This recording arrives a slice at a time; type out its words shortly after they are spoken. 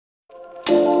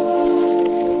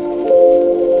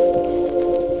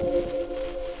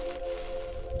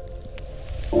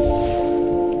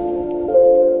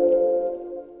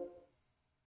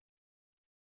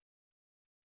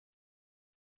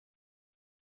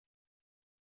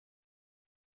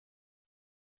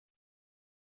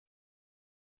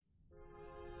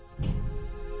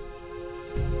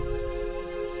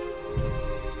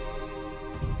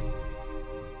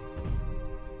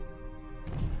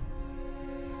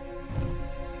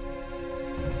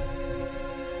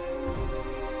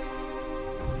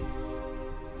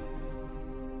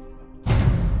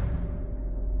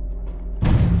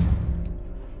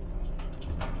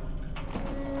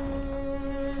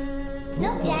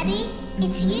Look, Daddy,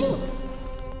 it's you.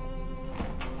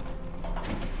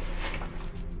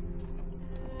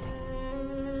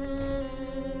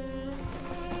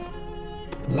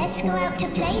 Let's go out to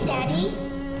play, Daddy.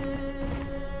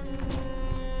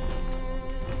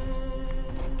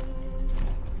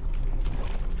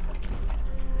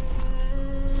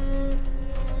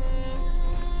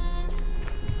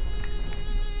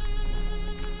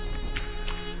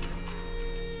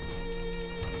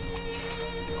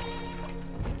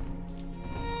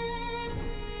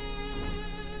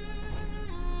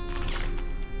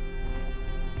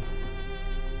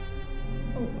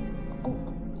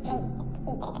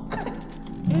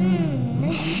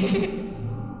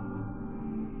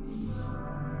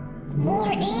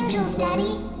 More angels,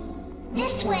 Daddy.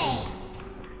 This way.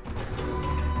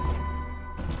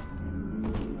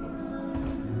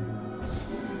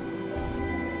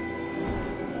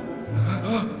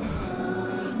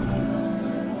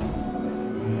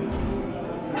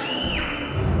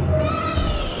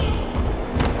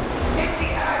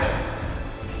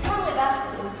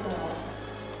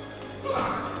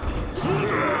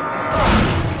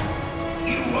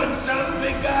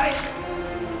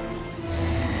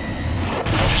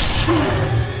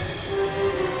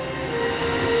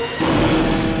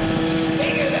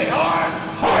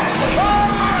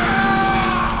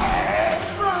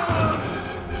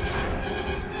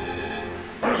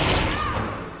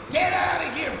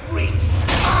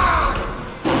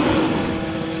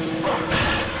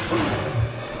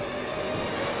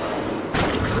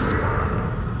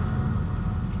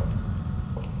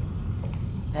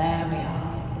 There we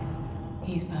are.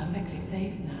 He's perfectly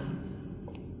safe now.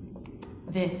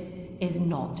 This is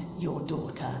not your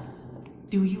daughter.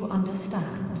 Do you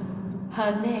understand?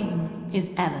 Her name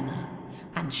is Eleanor,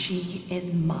 and she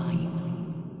is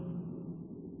mine.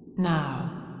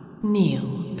 Now,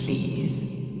 kneel, please.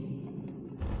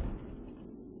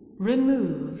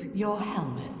 Remove your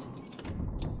helmet.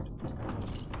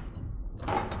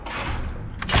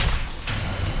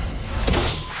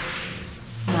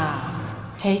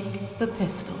 Now, take the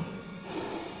pistol.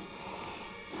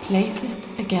 Place it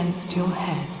against your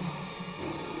head.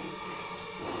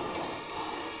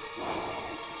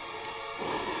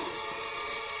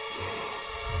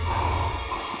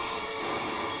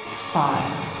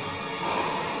 Fire.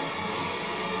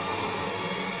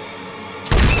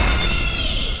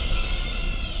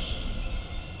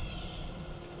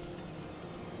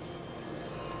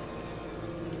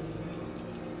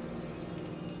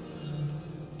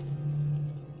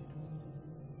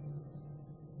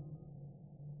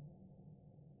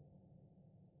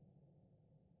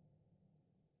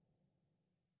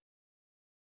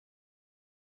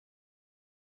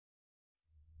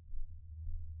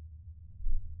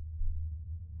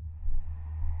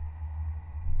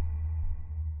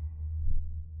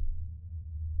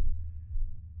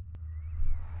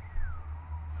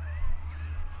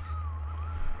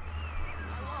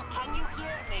 Can you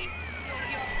hear me?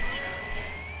 You're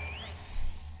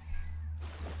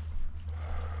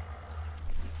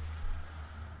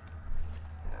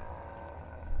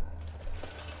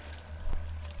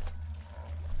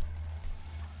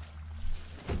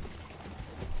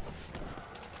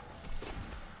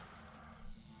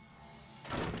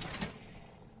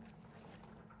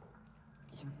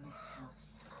In the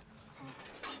house upset.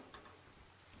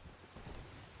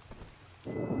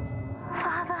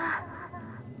 Father!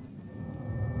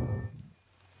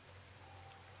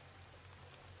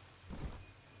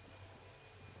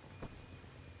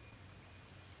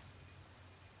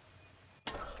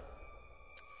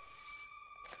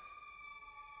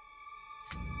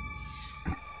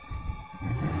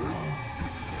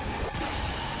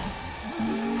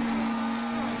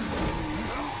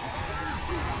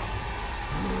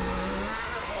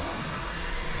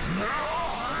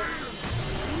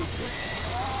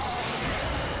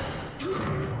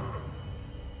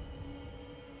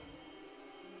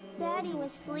 Daddy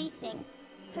was sleeping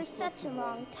for such a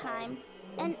long time.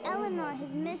 And Eleanor has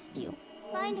missed you.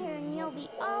 Find her and you'll be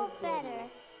all better.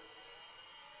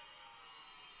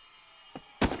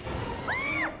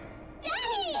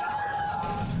 Daddy!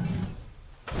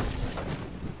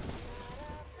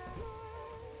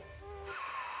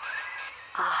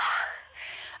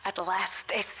 At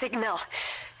last, a signal.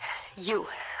 You,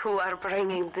 who are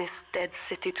bringing this dead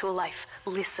city to life,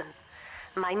 listen.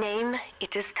 My name,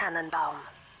 it is Tenenbaum.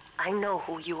 I know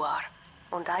who you are,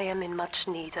 and I am in much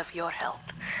need of your help.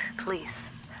 Please,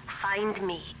 find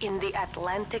me in the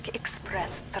Atlantic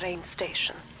Express train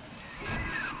station.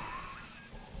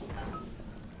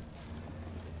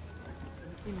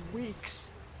 In weeks.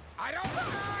 I don't...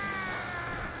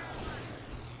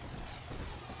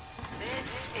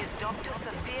 This is Dr.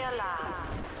 Sofia Lamb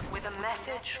with a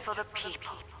message for the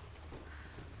people.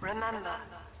 Remember,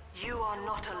 you are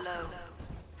not alone.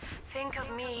 Think of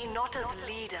me not as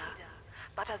leader,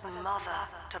 but as mother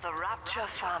to the Rapture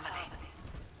family.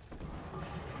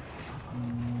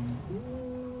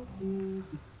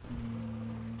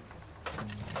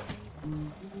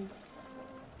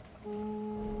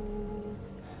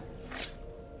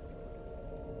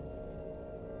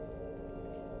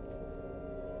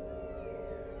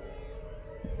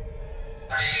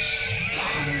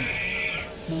 Daddy,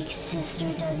 Big Sister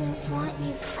doesn't want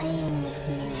you playing with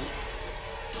me.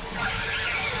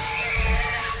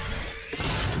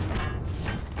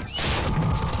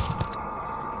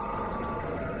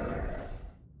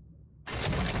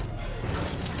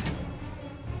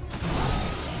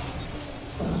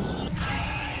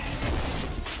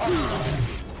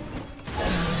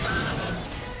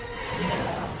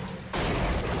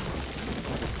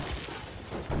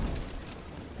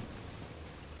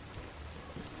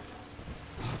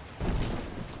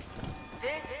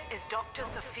 This is Dr.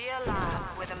 Sofia Lamb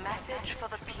with a message for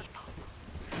the people.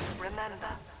 Remember,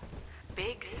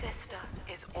 Big Sister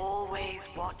is always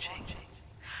watching.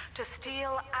 To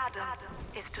steal Adam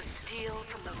is to steal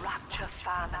from the Rapture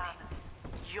family.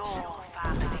 Your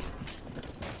family.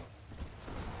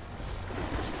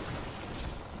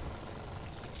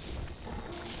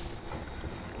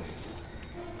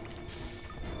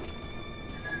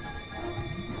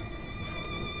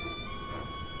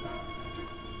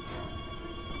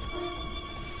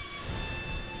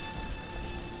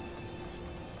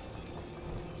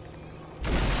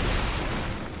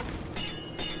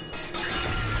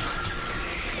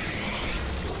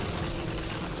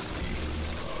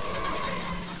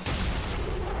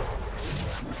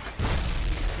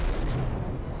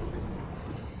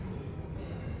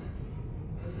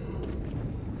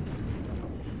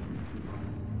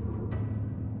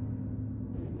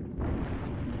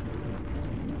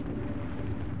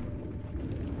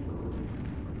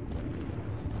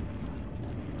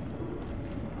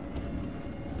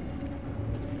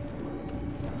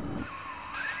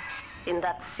 In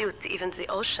that suit, even the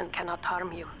ocean cannot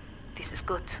harm you. This is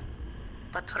good.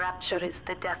 But Rapture is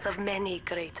the death of many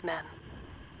great men.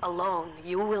 Alone,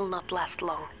 you will not last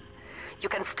long. You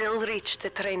can still reach the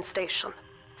train station.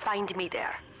 Find me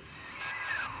there.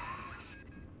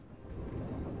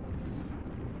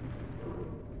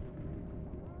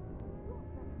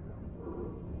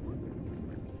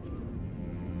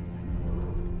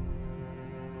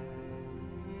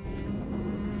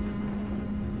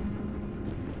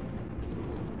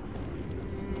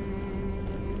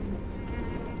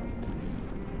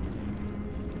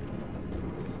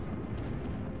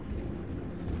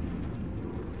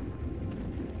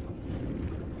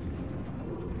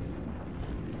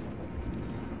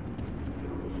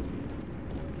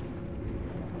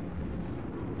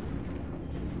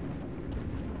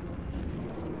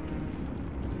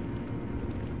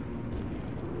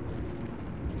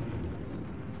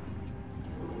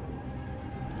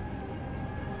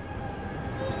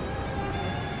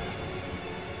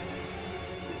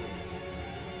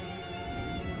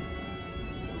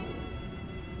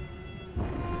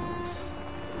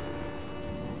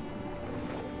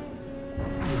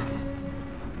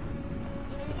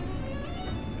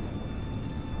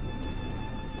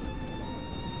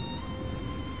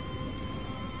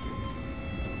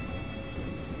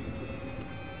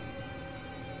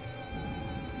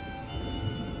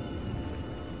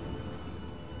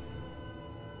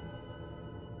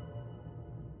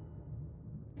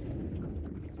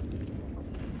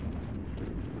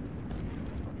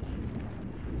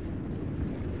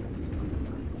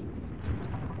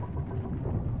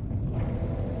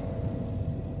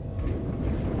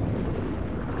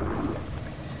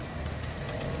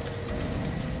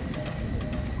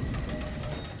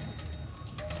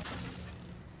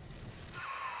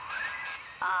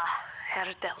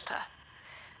 Herr Delta,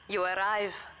 you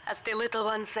arrive as the little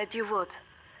one said you would.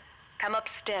 Come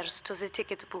upstairs to the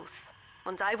ticket booth,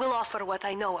 and I will offer what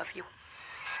I know of you.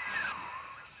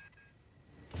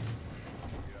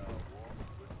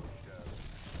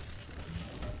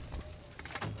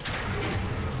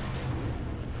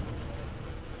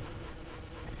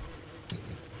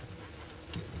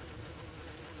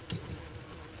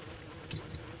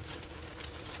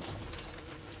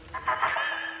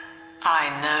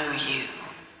 I know you.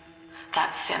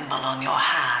 That symbol on your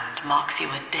hand marks you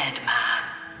a dead man.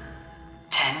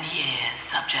 10 years,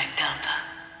 Subject Delta,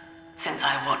 since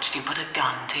I watched you put a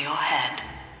gun to your head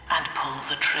and pull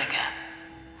the trigger.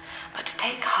 But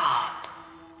take heart.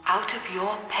 Out of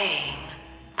your pain,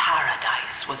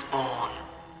 paradise was born.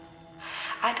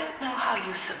 I don't know how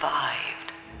you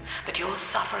survived, but your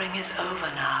suffering is over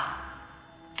now.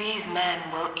 These men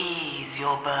will ease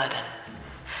your burden.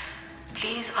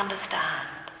 Please understand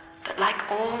that like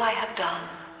all I have done,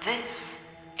 this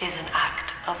is an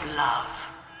act of love.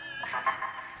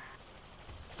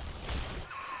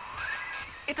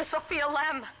 It is Sofia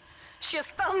Lamb. She has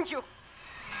found you.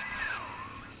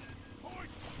 Oh,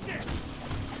 shit!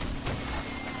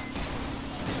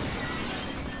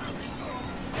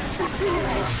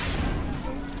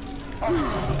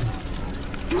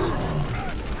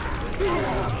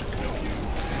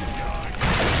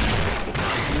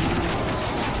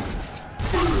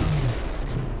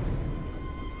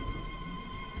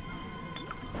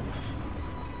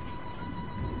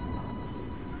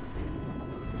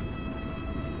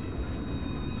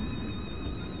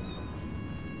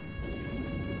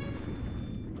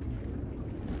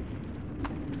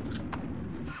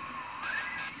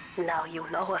 Now you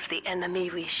know of the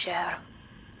enemy we share,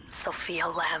 Sofia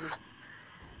Lamb.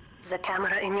 The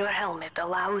camera in your helmet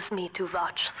allows me to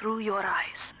watch through your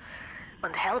eyes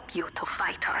and help you to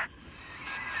fight her.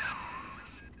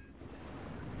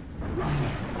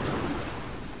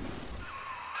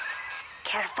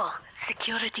 Careful,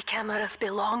 security cameras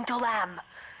belong to Lamb.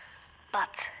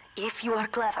 But if you are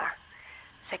clever,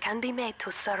 they can be made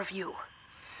to serve you.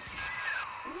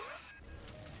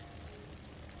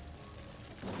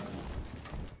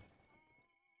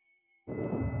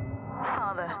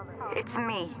 Father, it's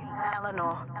me,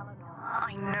 Eleanor.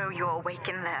 I know you're awake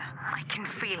in there. I can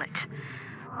feel it.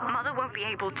 Mother won't be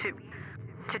able to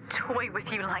toy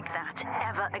with you like that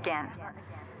ever again.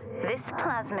 This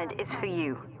plasmid is for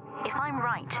you. If I'm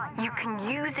right, you can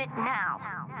use it now.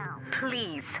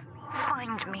 Please,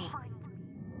 find me.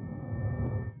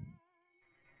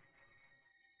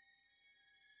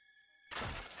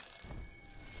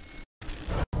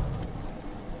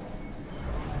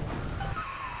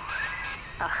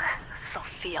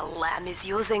 Sofia Lamb is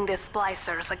using the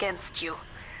splicers against you.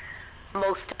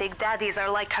 Most big daddies are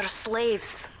like her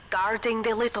slaves, guarding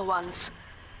the little ones.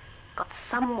 But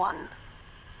someone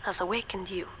has awakened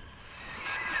you.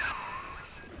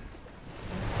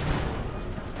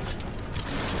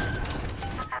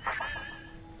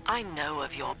 I know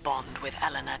of your bond with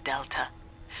Eleanor, Delta.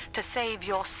 To save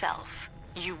yourself,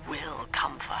 you will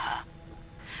come for her.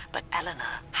 But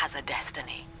Eleanor has a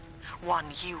destiny, one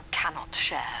you cannot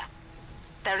share.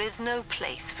 There is no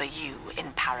place for you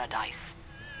in paradise.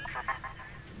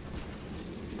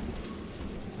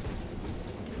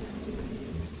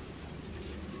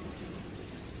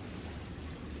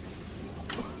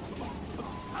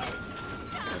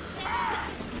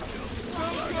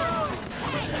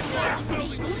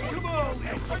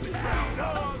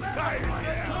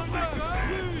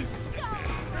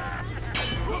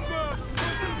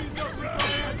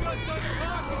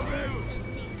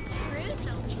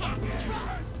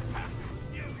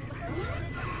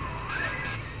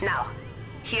 Now,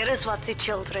 here is what the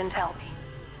children tell me.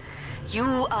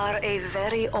 You are a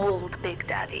very old Big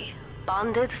Daddy,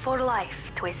 bonded for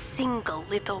life to a single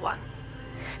little one.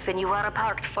 When you are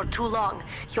apart for too long,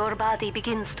 your body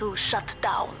begins to shut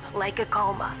down like a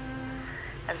coma.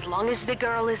 As long as the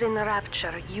girl is in the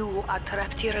Rapture, you are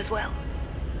trapped here as well.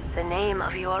 The name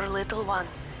of your little one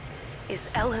is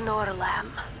Eleanor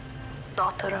Lamb,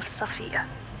 daughter of Sofia.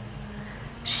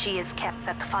 She is kept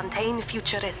at Fontaine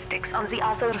Futuristics on the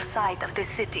other side of the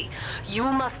city. You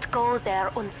must go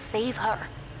there and save her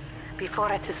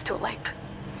before it is too late.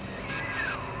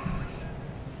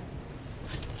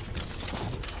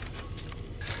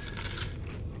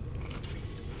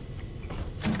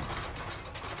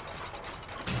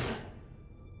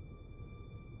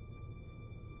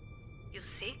 You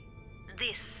see?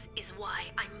 This is why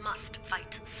I must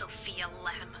fight Sofia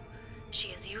Lamb. She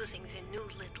is using the new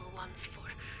little ones for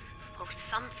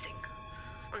something,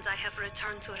 and I have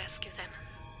returned to rescue them.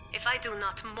 If I do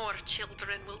not, more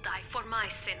children will die for my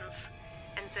sins.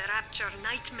 and the Rapture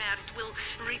nightmare, it will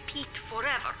repeat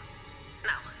forever.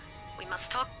 Now, we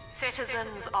must talk.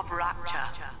 Citizens of Rapture,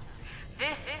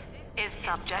 this is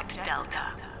Subject Delta.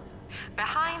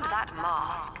 Behind that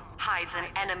mask hides an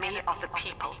enemy of the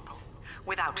people,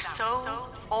 without soul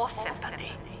or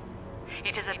sympathy.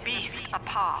 It is a beast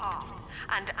apart,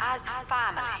 and as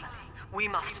family, we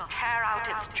must tear out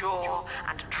its jaw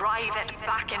and drive it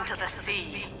back into the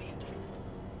sea.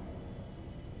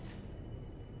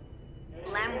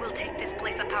 Lamb will take this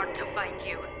place apart to find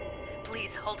you.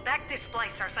 Please hold back the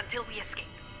splicers until we escape.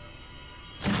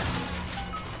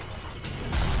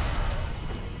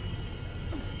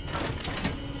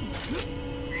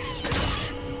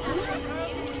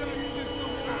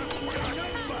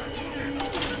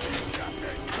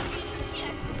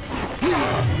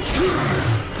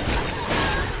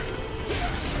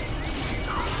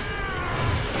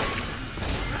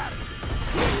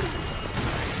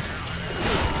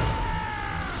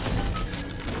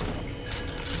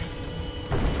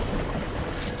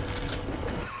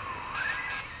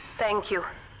 Thank you.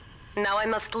 Now I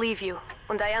must leave you,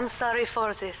 and I am sorry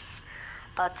for this.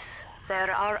 But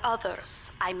there are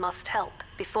others I must help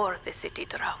before the city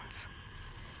drowns.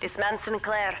 This man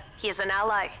Sinclair, he is an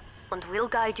ally, and will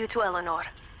guide you to Eleanor.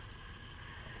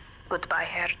 Goodbye,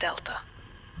 Herr Delta.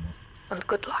 And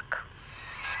good luck.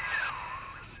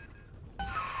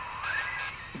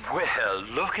 Well,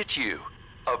 look at you.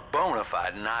 A bona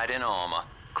fide knight in armor,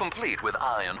 complete with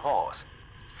iron horse.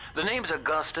 The name's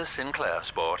Augustus Sinclair,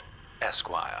 sport.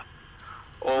 Esquire.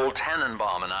 Old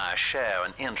Tenenbaum and I share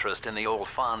an interest in the old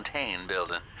Fontaine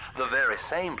building, the very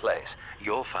same place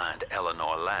you'll find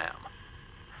Eleanor Lamb.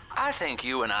 I think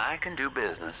you and I can do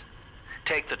business.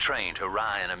 Take the train to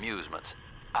Ryan Amusements.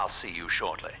 I'll see you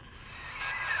shortly.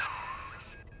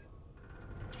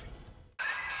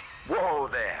 Whoa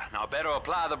there. Now better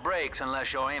apply the brakes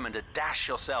unless you're aiming to dash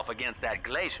yourself against that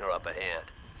glacier up ahead.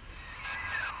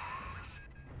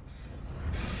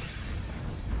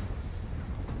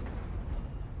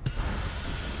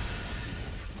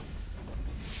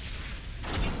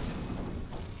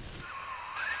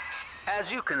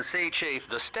 As you can see, Chief,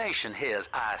 the station here's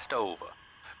iced over.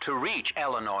 To reach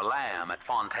Eleanor Lamb at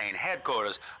Fontaine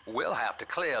headquarters, we'll have to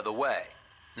clear the way.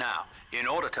 Now, in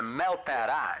order to melt that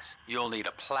ice, you'll need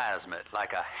a plasmid,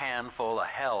 like a handful of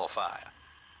hellfire.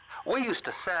 We used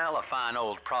to sell a fine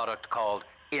old product called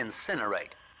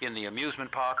Incinerate in the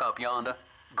amusement park up yonder.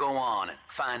 Go on and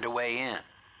find a way in.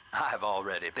 I've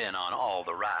already been on all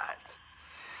the rides.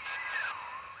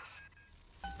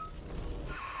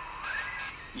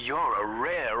 You're a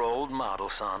rare old model,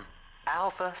 son.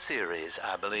 Alpha series,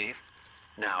 I believe.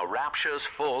 Now, Rapture's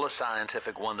full of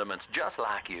scientific wonderments just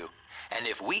like you. And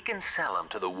if we can sell them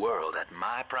to the world at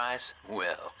my price,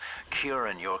 well,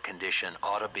 curing your condition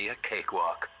ought to be a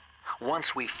cakewalk.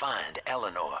 Once we find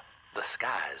Eleanor, the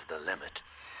sky's the limit.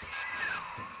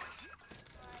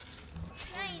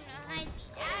 Trying to hide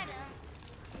the atom.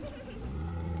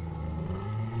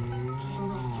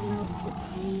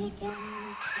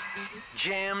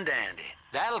 Jam dandy.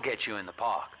 That'll get you in the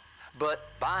park. But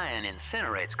buying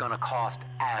Incinerate's gonna cost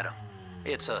Adam.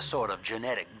 It's a sort of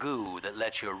genetic goo that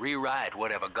lets you rewrite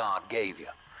whatever God gave you.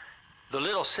 The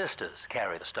little sisters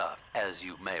carry the stuff, as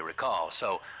you may recall,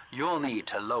 so you'll need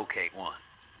to locate one.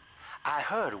 I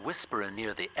heard whispering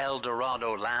near the El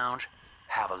Dorado Lounge.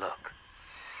 Have a look.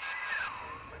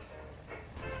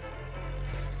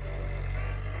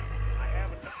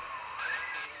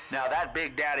 Now, that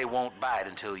big daddy won't bite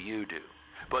until you do.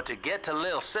 But to get to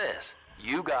Lil Sis,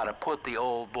 you gotta put the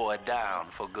old boy down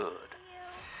for good.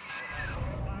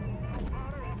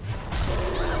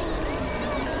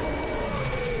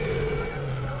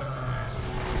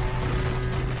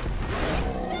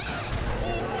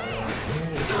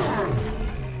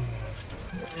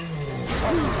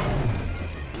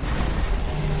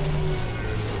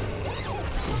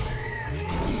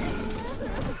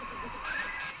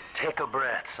 Take a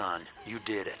breath, son. You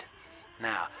did it.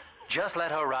 Now, just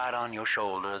let her ride on your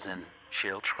shoulders and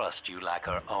she'll trust you like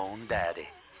her own daddy.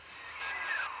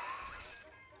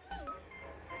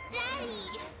 Daddy,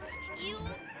 you...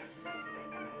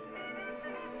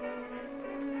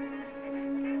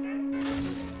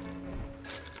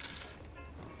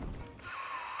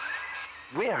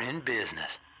 We're in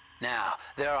business. Now,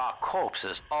 there are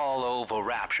corpses all over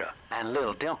Rapture, and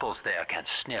little Dimples there can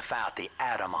sniff out the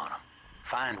atom on them.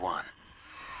 Find one.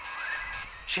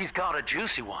 She's got a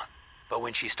juicy one, but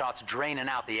when she starts draining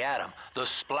out the atom, the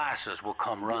splicers will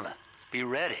come running. Be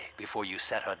ready before you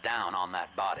set her down on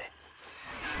that body.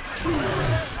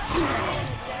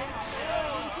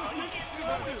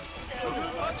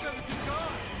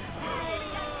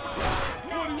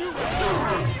 What are you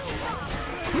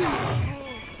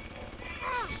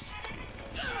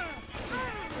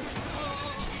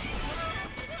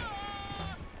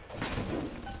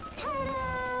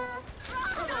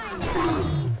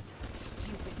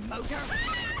Stupid motor.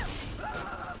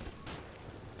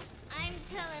 I'm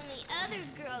telling the other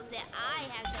girls that I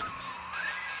have the best.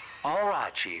 All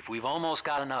right, Chief, we've almost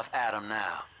got enough Adam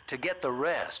now. To get the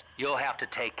rest, you'll have to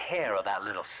take care of that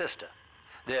little sister.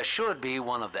 There should be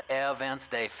one of the air vents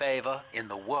they favor in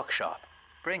the workshop.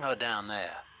 Bring her down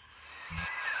there.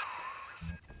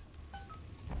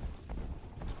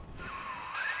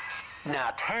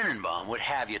 Now, Tenenbaum would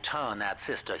have you turn that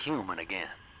sister human again.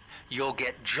 You'll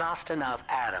get just enough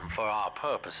Adam for our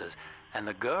purposes, and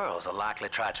the girls will likely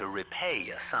try to repay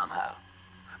you somehow.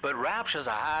 But Rapture's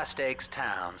a high-stakes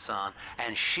town, son,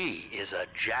 and she is a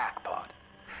jackpot.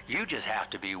 You just have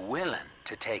to be willing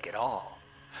to take it all.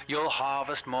 You'll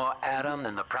harvest more Adam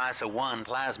than the price of one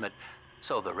plasmid,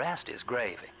 so the rest is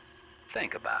gravy.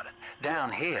 Think about it.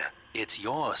 Down here, it's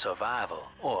your survival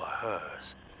or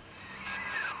hers.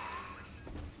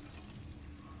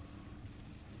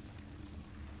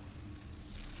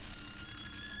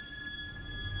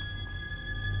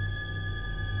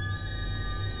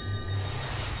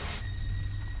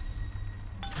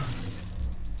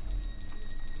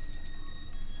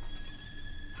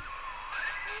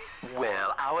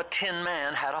 Well, our Tin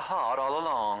Man had a heart all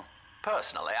along.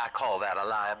 Personally, I call that a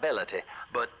liability,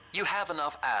 but you have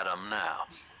enough Adam now.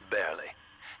 Barely.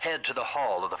 Head to the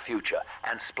Hall of the Future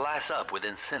and splice up with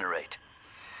Incinerate.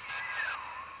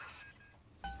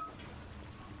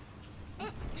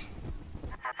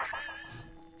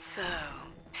 So,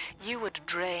 you would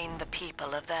drain the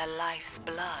people of their life's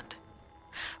blood.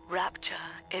 Rapture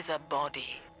is a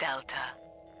body, Delta.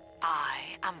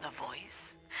 I am the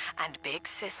voice, and Big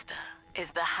Sister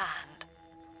is the hand.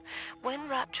 When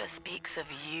Rapture speaks of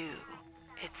you,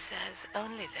 it says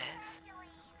only this.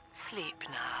 Sleep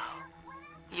now.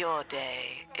 Your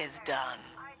day is done.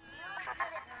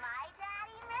 My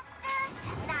daddy,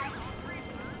 mister? Not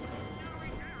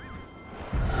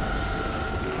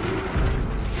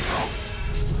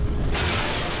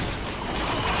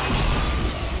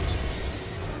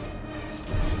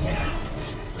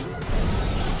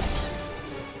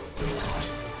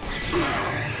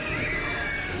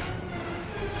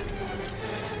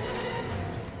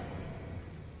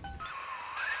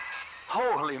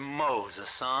Holy Moses,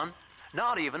 son.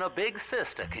 Not even a big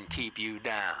sister can keep you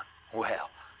down. Well,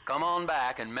 come on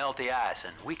back and melt the ice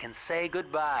and we can say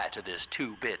goodbye to this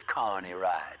 2-bit carny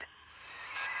ride.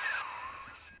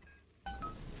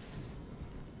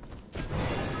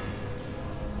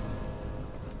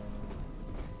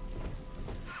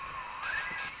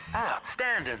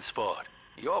 Outstanding sport.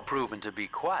 You're proving to be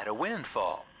quite a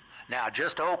windfall. Now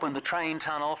just open the train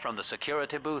tunnel from the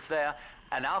security booth there,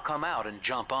 and I'll come out and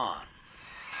jump on.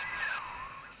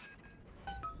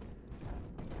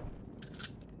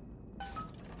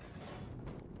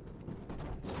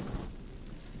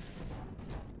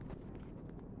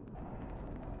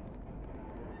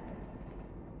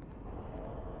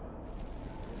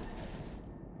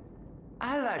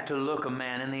 I like to look a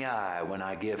man in the eye when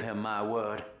I give him my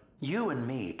word. You and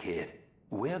me, kid,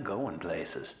 we're going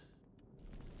places.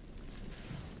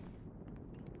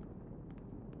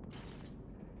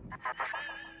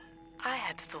 I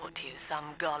had thought you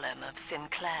some golem of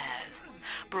Sinclair's,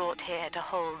 brought here to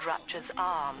hold Rapture's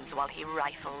arms while he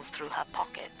rifles through her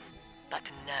pockets. But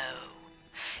no,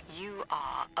 you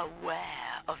are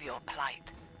aware of your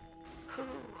plight. Who,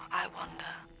 I wonder,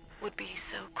 would be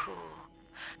so cruel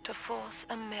to force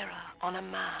a mirror on a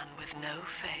man with no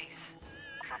face?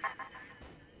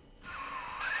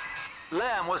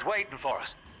 Lamb was waiting for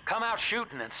us. Come out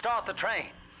shooting and start the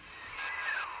train.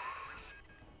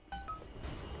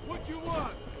 What you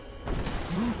want?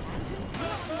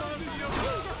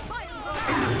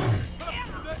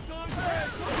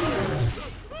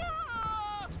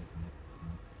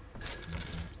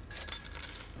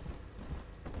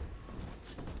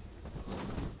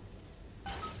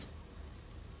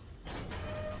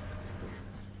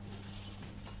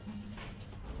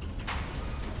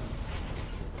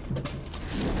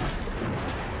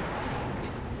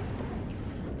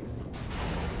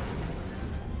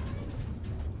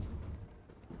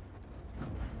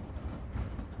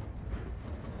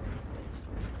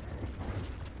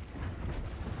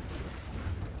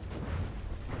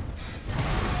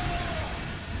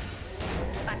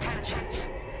 Attention.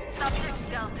 Subject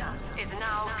Delta is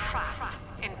now trapped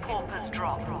in Pauper's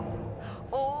Drop.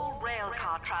 All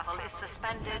railcar travel is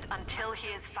suspended until he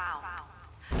is found.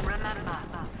 Remember,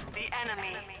 the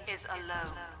enemy is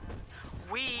alone.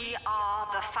 We are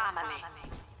the family.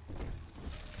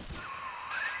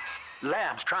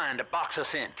 Lamb's trying to box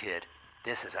us in, kid.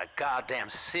 This is a goddamn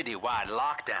citywide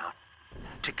lockdown.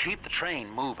 To keep the train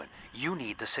moving, you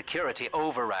need the security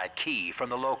override key from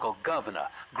the local governor,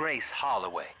 Grace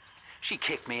Holloway. She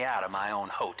kicked me out of my own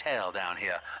hotel down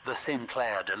here, the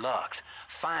Sinclair Deluxe.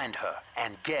 Find her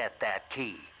and get that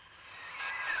key.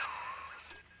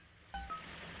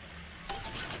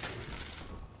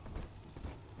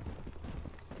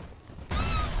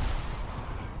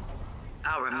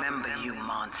 I remember you,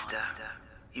 monster.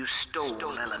 You stole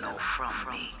Eleanor from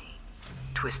me.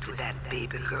 Twisted that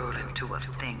baby girl into a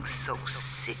thing so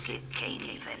sick it can't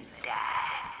even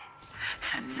die.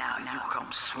 And now you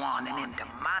come swanning into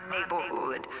my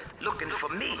neighborhood looking for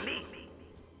me.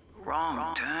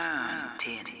 Wrong turn,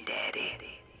 Tin Daddy.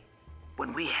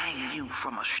 When we hang you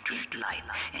from a street light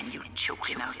and you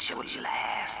choking out your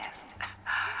last,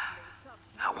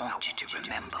 I want you to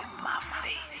remember my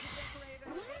face.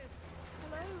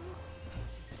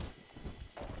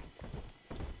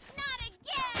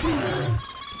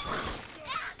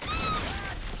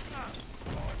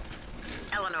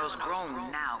 Eleanor's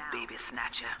grown now, baby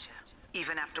snatcher.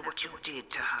 Even after what you did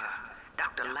to her,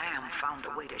 Dr. Lamb found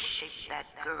a way to shape that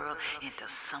girl into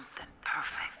something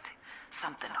perfect,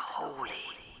 something holy.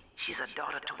 She's a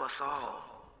daughter to us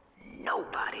all.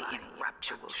 Nobody in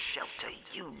Rapture will shelter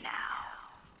you now.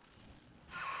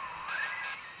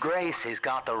 Grace has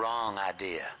got the wrong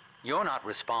idea. You're not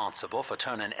responsible for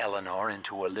turning Eleanor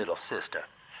into a little sister.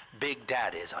 Big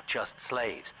daddies are just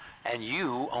slaves, and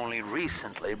you only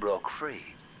recently broke free.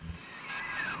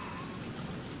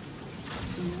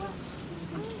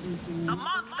 The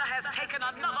monster has taken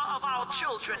another of our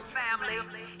children, family.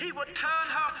 He would turn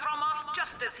her from us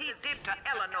just as he did to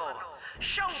Eleanor.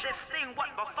 Show this thing what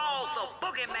befalls the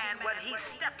boogeyman when he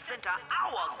steps into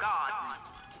our garden.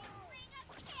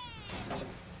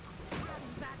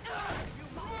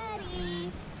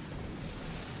 Daddy.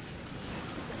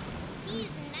 He's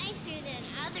nicer than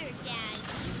other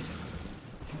daddies.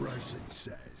 President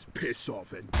says, piss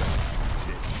off and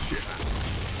take shit out.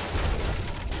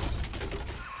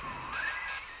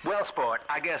 Well, sport,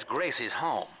 I guess Gracie's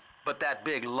home. But that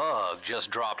big lug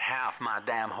just dropped half my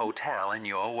damn hotel in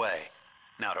your way.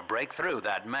 Now, to break through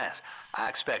that mess, I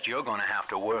expect you're gonna have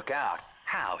to work out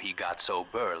how he got so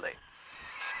burly.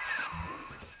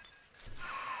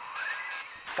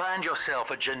 Find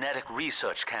yourself a genetic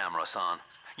research camera, son.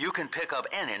 You can pick up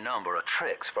any number of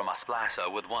tricks from a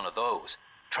splicer with one of those.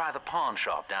 Try the pawn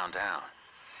shop downtown.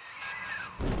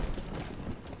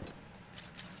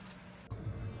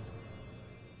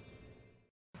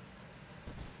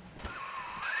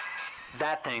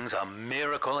 That thing's a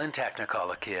miracle in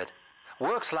Technicolor, kid.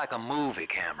 Works like a movie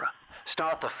camera.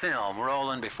 Start the film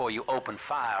rolling before you open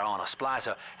fire on a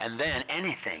splicer, and then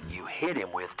anything you hit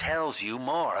him with tells you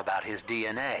more about his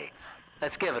DNA.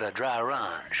 Let's give it a dry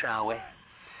run, shall we?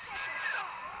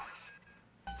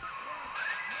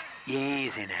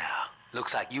 Easy now.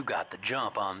 Looks like you got the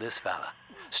jump on this fella.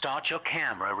 Start your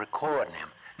camera recording him,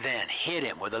 then hit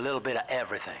him with a little bit of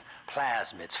everything.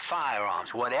 Plasmids,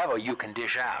 firearms, whatever you can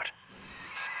dish out.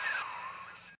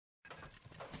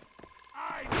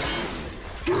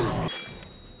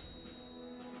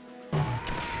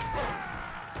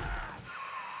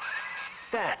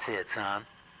 That's it, son.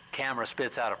 Camera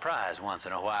spits out a prize once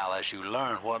in a while as you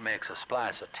learn what makes a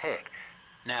splicer tick.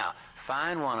 Now,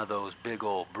 find one of those big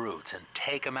old brutes and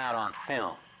take him out on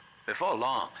film. Before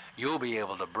long, you'll be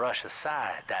able to brush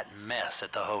aside that mess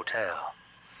at the hotel.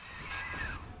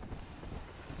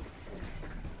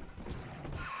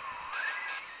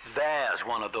 There's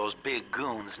one of those big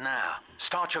goons now.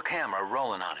 Start your camera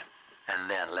rolling on him, and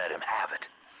then let him have it.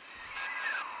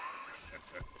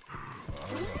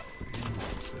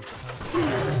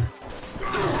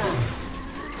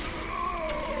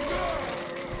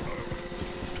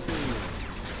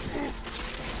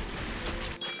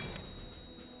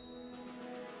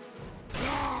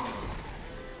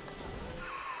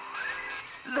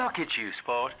 Look at you,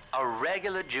 sport. A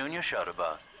regular junior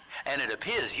shutterbug. And it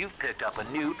appears you've picked up a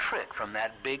new trick from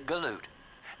that big galoot.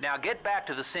 Now get back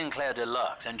to the Sinclair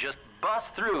Deluxe and just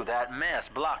bust through that mess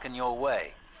blocking your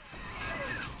way.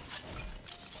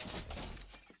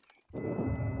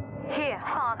 Here,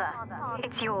 Father.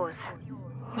 It's yours.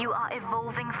 You are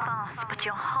evolving fast, but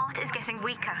your heart is getting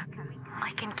weaker.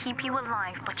 I can keep you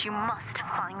alive, but you must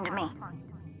find me.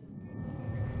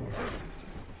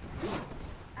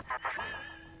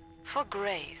 For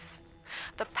Grace,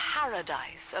 the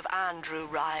paradise of Andrew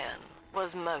Ryan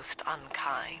was most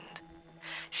unkind.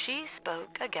 She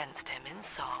spoke against him in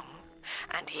song,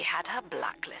 and he had her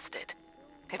blacklisted.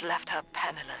 It left her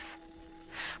penniless.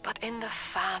 But in the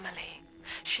family,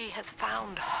 she has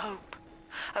found hope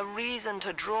a reason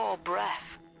to draw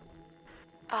breath.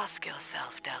 Ask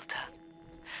yourself, Delta,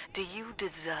 do you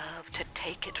deserve to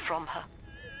take it from her?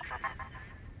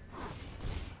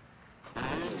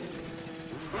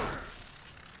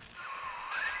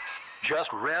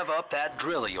 Just rev up that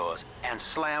drill of yours and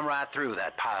slam right through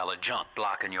that pile of junk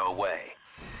blocking your way.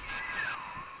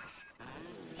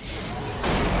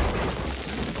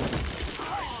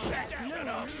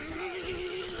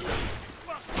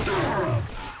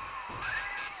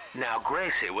 Now,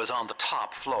 Gracie was on the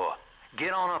top floor.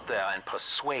 Get on up there and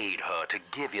persuade her to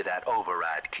give you that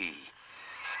override key.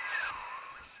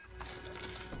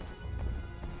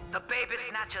 The baby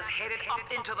snatcher's headed up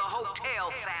into the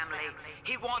hotel, family.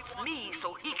 He wants me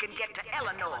so he can get to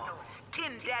Eleanor.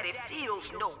 Tin Daddy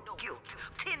feels no guilt.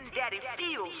 Tin Daddy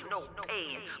feels no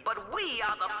pain. But we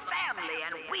are the family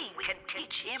and we can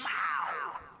teach him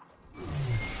how.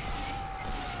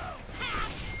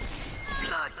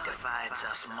 Blood divides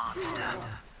us, monster.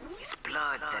 It's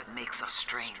blood that makes us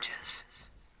strangers.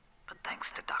 But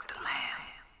thanks to Dr. Lamb,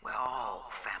 we're all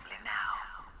family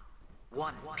now.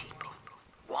 One people.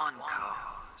 One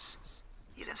cause.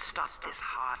 You can stop this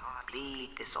heart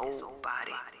bleed, this old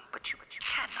body, but you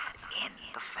cannot end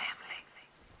the family.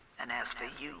 And as for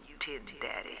you, Tin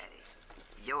Daddy,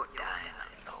 you're dying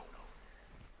alone.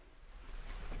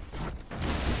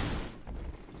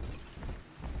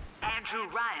 Andrew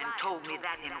Ryan told me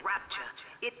that in Rapture,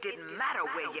 it didn't matter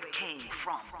where you came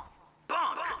from.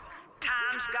 Bunk!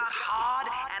 Times got hard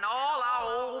and all our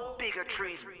old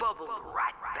bigotries bubbled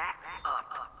right back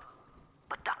up.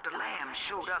 But Dr. Lamb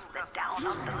showed us that down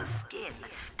under the skin,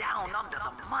 down under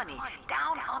the money,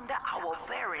 down under our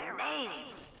very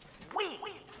name, we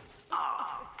are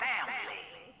family.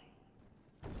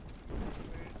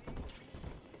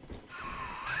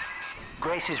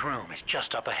 Gracie's room is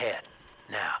just up ahead.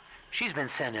 Now, she's been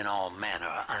sending all manner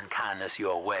of unkindness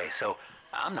your way, so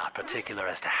I'm not particular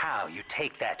as to how you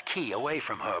take that key away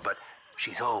from her, but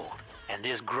she's old, and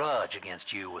this grudge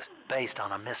against you was based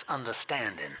on a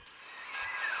misunderstanding.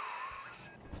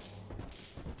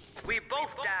 We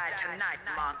both died tonight,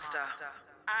 monster.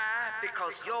 I,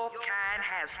 because your kind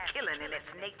has killing in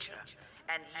its nature.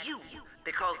 And you,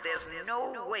 because there's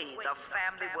no way the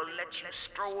family will let you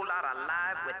stroll out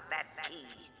alive with that key.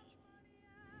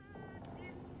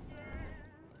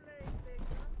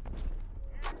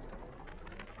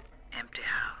 Empty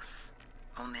house.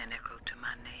 Only an echo to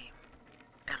my name.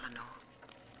 Eleanor.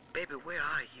 Baby, where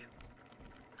are you?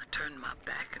 I turned my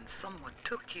back and someone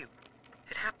took you.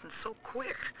 It happened so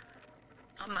quick.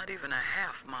 I'm not even a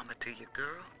half mama to you,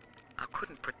 girl. I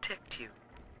couldn't protect you.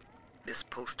 This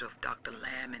poster of Dr.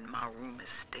 Lamb in my room is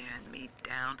staring me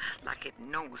down like it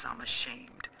knows I'm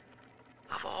ashamed.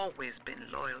 I've always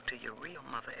been loyal to your real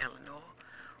mother, Eleanor.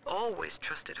 Always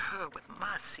trusted her with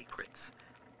my secrets.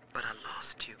 But I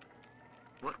lost you.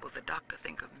 What will the doctor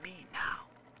think of me now?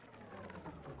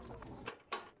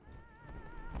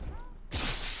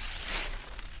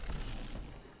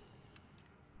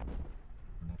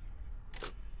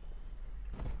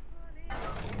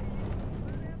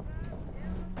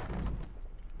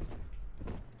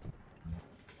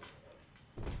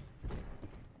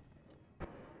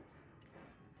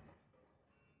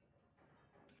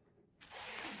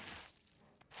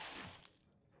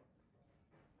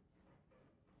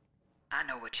 I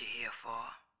know what you're here for.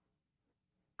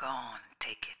 Go on,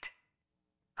 take it.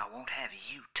 I won't have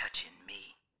you touching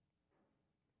me.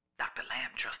 Dr.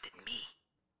 Lamb trusted me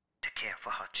to care for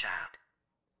her child.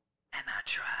 And I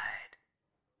tried.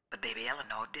 But baby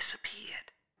Eleanor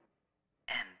disappeared.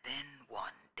 And then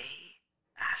one day,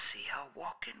 I see her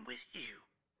walking with you,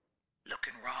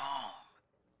 looking wrong.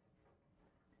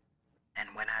 And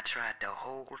when I tried to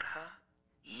hold her,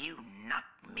 you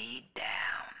knocked me down.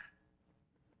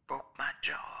 Broke my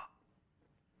jaw.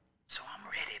 So I'm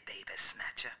ready, baby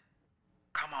snatcher.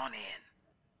 Come on in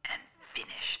and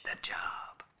finish the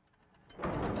job.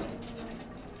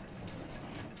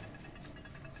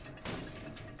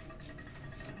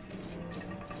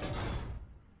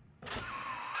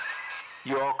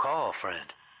 Your call,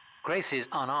 friend. Gracie's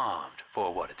unarmed,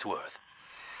 for what it's worth.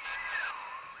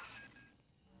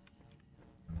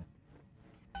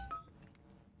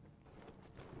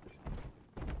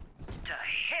 To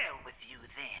hell with you,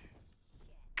 then.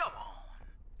 Go on.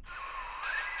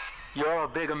 You're a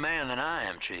bigger man than I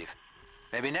am, Chief.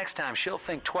 Maybe next time she'll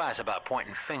think twice about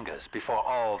pointing fingers before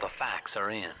all the facts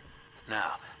are in.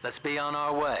 Now, let's be on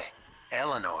our way.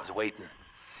 Eleanor's waiting.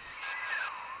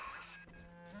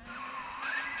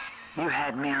 You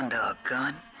had me under a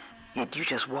gun, yet you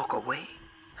just walk away?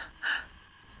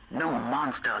 No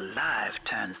monster alive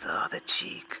turns the other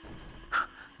cheek.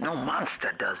 No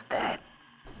monster does that.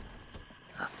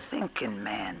 A thinking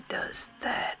man does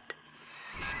that.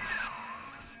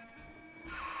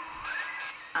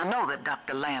 I know that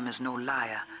Dr. Lamb is no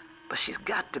liar, but she's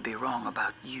got to be wrong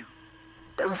about you.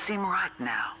 Doesn't seem right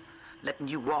now, letting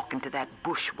you walk into that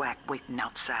bushwhack waiting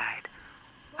outside.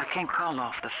 I can't call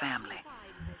off the family,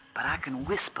 but I can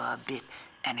whisper a bit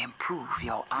and improve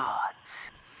your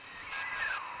odds.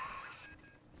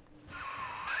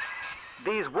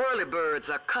 These whirlybirds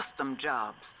are custom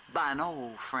jobs by an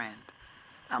old friend.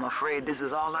 I'm afraid this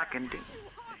is all I can do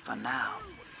for now.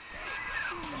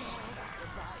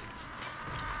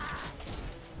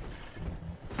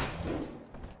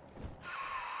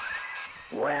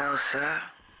 Well, sir,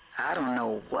 I don't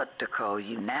know what to call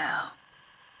you now.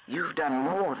 You've done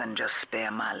more than just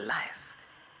spare my life.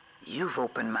 You've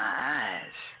opened my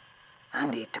eyes. I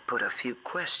need to put a few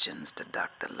questions to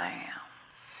Dr. Lamb.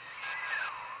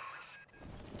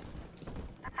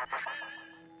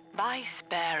 By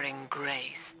sparing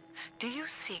grace, do you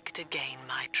seek to gain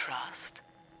my trust?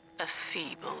 A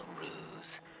feeble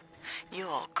ruse.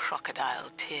 Your crocodile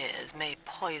tears may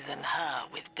poison her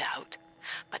with doubt,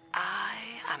 but I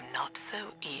am not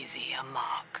so easy a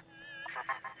mark.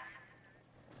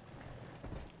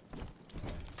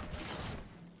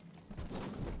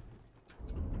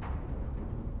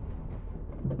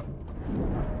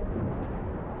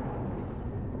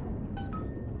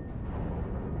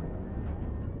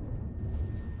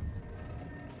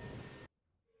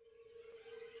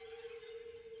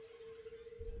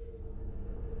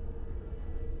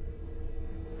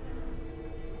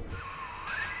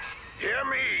 Hear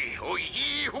me, O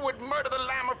ye who would murder the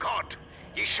Lamb of God!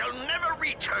 Ye shall never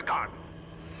reach her God!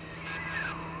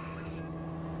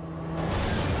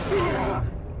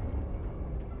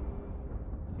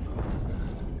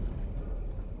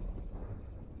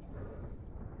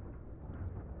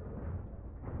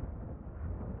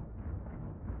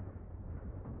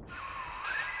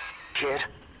 Kid,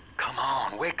 come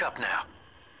on, wake up now.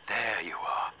 There you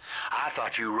are. I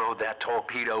thought you rode that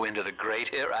torpedo into the great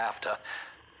hereafter.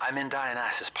 I'm in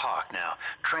Dionysus Park now.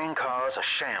 Train cars are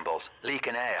shambles,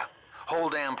 leaking air. Whole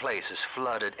damn place is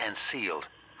flooded and sealed.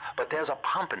 But there's a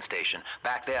pumping station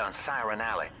back there in Siren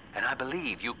Alley, and I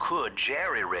believe you could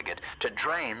jerry-rig it to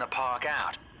drain the park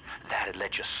out. That'd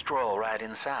let you stroll right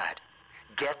inside.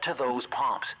 Get to those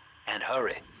pumps, and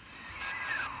hurry.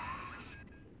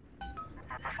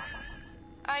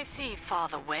 I see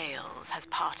Father Wales has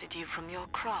parted you from your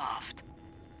craft,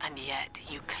 and yet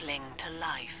you cling to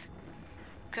life.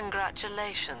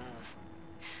 Congratulations.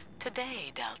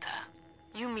 Today, Delta,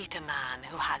 you meet a man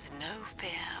who has no fear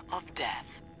of death,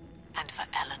 and for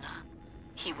Eleanor,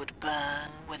 he would burn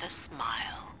with a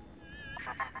smile.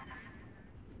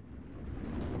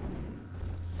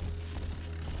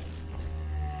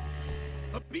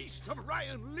 The beast of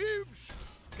Ryan lives!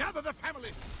 Gather the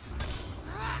family!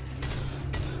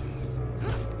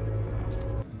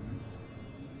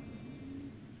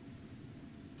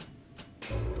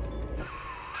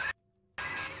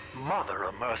 Mother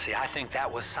of mercy, I think that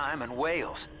was Simon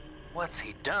Wales. What's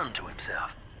he done to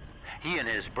himself? He and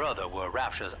his brother were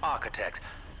Rapture's architects,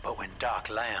 but when Doc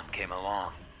Lamb came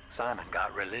along, Simon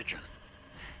got religion.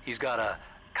 He's got a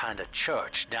kind of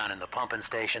church down in the pumping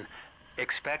station.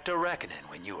 Expect a reckoning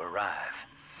when you arrive.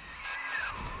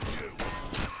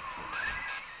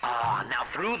 Now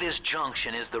through this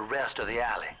junction is the rest of the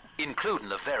alley, including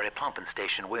the very pumping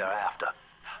station we're after.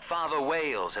 Father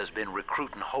Wales has been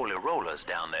recruiting holy rollers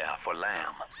down there for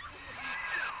Lamb.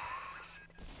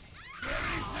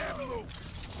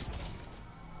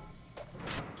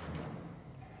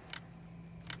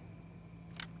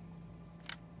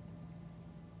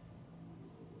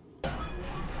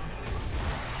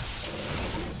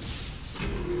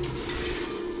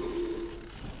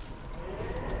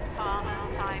 Father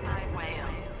Simon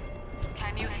Wales,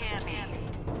 can you hear me?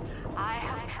 I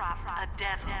have trapped a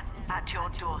devil at your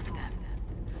doorstep.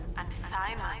 And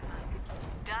Simon,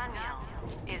 Daniel,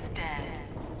 is dead.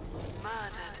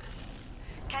 Murdered.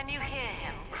 Can you hear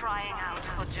him crying out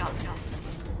for justice?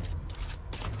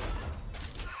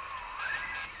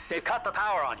 They've cut the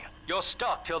power on you. You're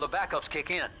stuck till the backups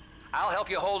kick in. I'll help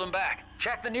you hold them back.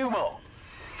 Check the pneumo.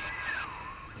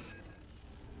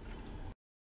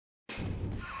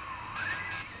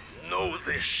 Know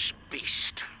this,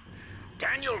 beast.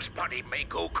 Daniel's body may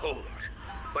go cold,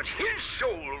 but his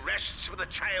soul rests with the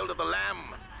child of the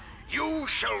Lamb. You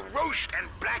shall roast and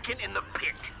blacken in the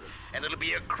pit, and it'll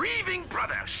be a grieving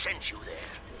brother sent you there.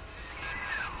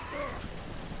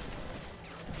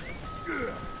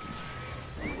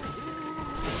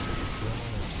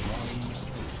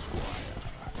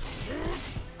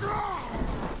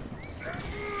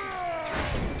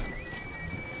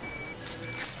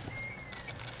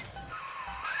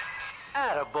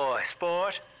 boy,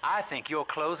 Sport. I think you're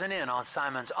closing in on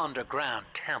Simon's underground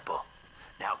temple.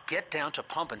 Now get down to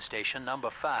pumping station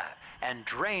number 5 and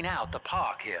drain out the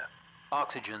park here.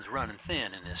 Oxygen's running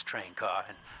thin in this train car,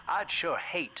 and I'd sure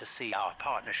hate to see our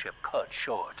partnership cut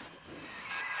short.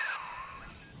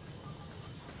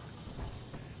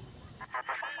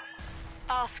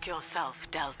 Ask yourself,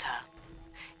 Delta.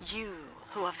 You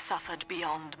who have suffered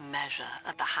beyond measure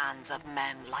at the hands of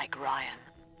men like Ryan.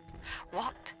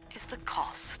 What is the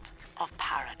cost of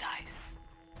paradise?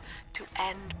 To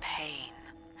end pain,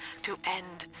 to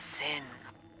end sin,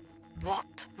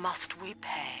 what must we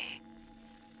pay?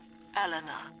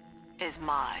 Eleanor is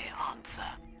my answer.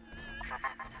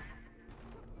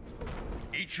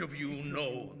 Each of you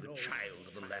know the child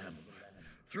of the Lamb.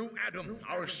 Through Adam,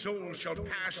 our souls shall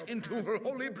pass into her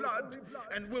holy blood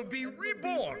and will be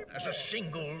reborn as a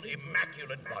single,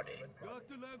 immaculate body.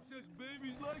 Dr. Lamb says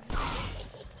babies like this.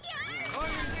 I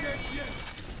ain't dead yet.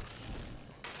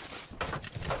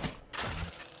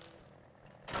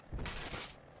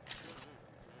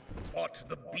 But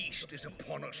the beast is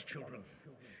upon us, children.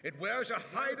 It wears a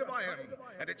hide of iron,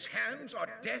 and its hands are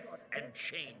death and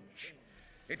change.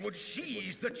 It would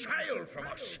seize the child from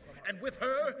us, and with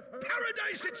her,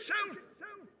 paradise itself.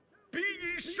 Be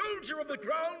ye soldier of the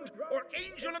ground or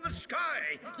angel of the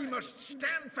sky, ye must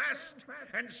stand fast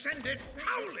and send it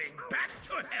howling back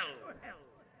to hell.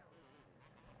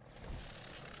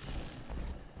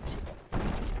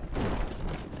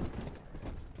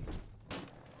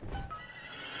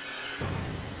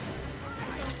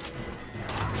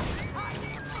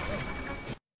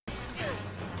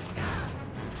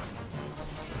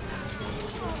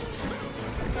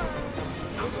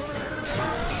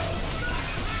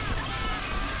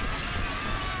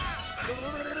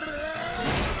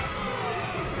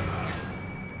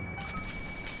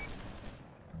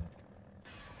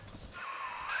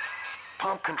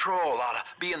 Pump control ought to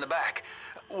be in the back.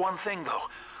 One thing, though.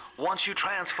 Once you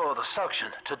transfer the suction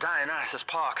to Dionysus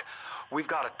Park, we've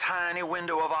got a tiny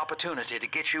window of opportunity to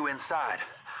get you inside.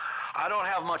 I don't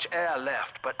have much air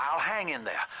left, but I'll hang in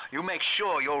there. You make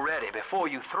sure you're ready before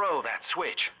you throw that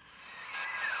switch.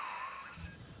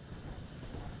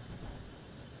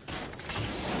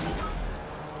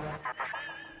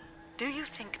 Do you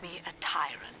think me a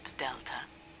tyrant, Delta?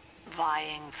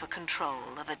 Vying for control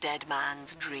of a dead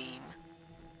man's dream?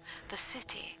 The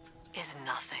city is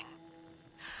nothing.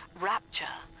 Rapture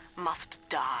must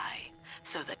die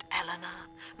so that Eleanor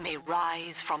may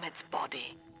rise from its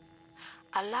body.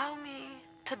 Allow me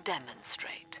to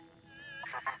demonstrate.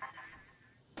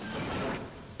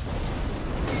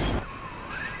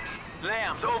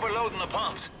 Lamb's overloading the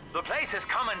pumps. The place is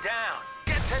coming down.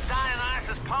 Get to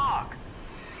Dionysus Park.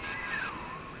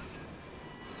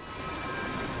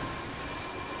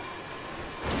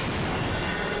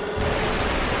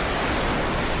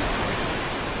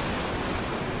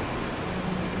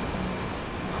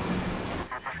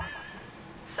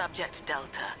 Subject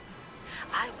Delta,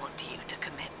 I want you to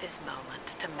commit this moment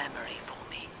to memory for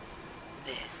me.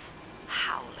 This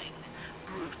howling,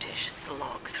 brutish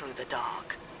slog through the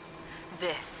dark.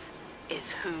 This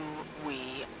is who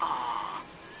we are.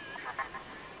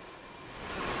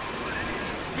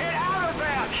 Get out of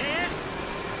there, kid!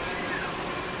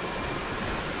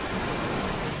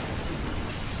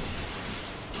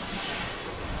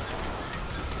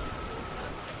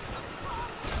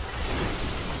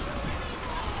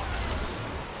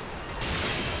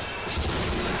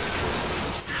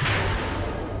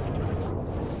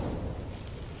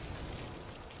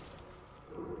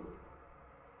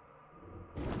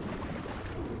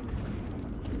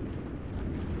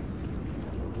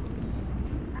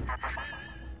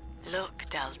 Look,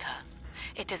 Delta.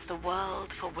 It is the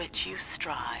world for which you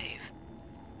strive.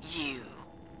 You,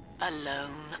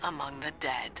 alone among the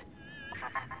dead.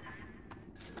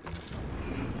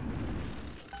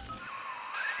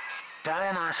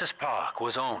 Dionysus Park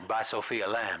was owned by Sofia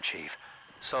Lamb, Chief.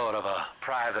 Sort of a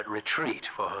private retreat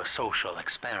for her social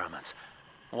experiments.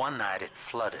 One night it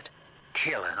flooded,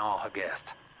 killing all her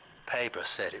guests. Papers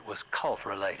said it was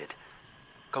cult-related.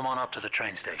 Come on up to the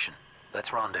train station.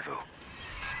 Let's rendezvous.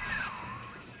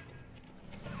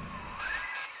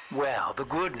 Well, the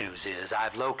good news is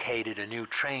I've located a new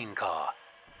train car.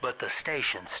 But the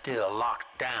station's still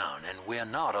locked down, and we're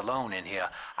not alone in here.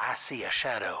 I see a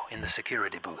shadow in the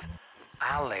security booth.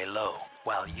 I'll lay low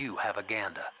while you have a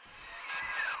gander.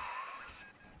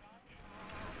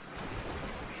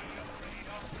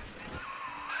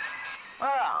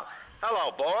 Well,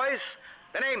 hello, boys.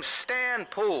 The name's Stan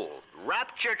Poole,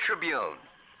 Rapture Tribune.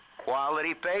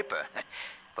 Quality paper.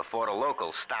 Before the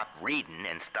locals stopped reading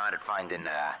and started finding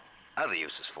other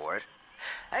uses for it.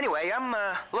 Anyway, I'm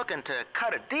looking to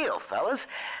cut a deal, fellas.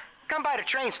 Come by the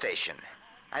train station.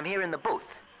 I'm here in the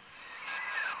booth.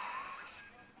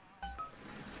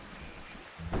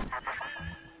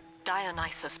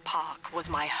 Dionysus Park was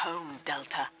my home,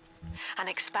 Delta. An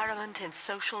experiment in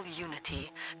social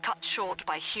unity, cut short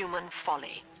by human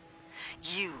folly.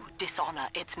 You dishonor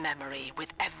its memory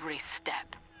with every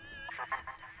step.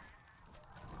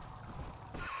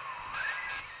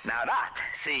 Now that,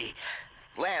 see,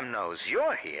 Lamb knows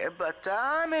you're here, but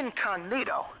I'm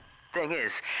incognito. Thing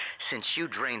is, since you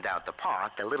drained out the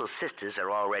park, the little sisters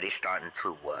are already starting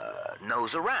to,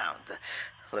 nose around,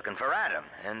 looking for Adam,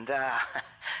 and,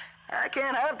 I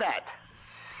can't have that.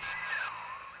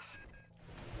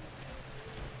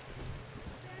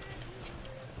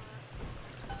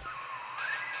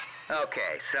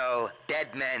 Okay, so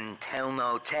dead men tell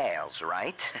no tales,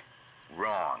 right?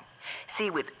 Wrong. See,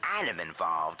 with Adam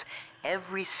involved,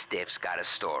 every stiff's got a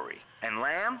story, and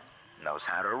Lamb knows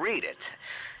how to read it.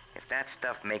 If that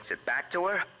stuff makes it back to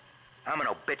her, I'm an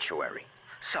obituary.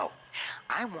 So,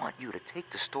 I want you to take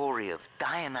the story of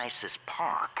Dionysus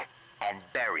Park and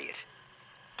bury it.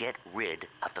 Get rid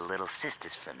of the little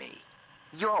sisters for me.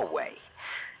 Your way.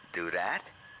 Do that,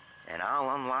 and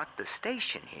I'll unlock the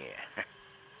station here.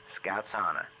 Scout's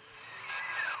honor.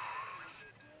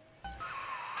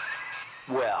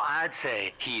 Well, I'd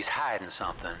say he's hiding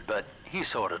something, but he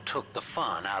sort of took the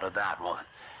fun out of that one.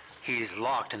 He's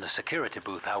locked in the security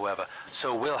booth, however,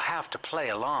 so we'll have to play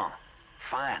along.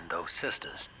 Find those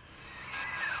sisters.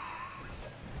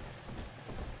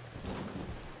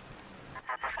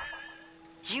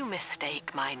 You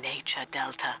mistake my nature,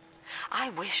 Delta. I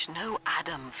wish no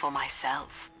Adam for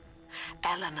myself.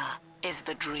 Eleanor is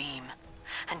the dream,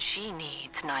 and she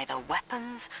needs neither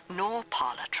weapons nor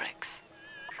parlor tricks.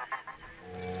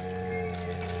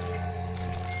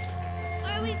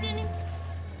 Are we gonna...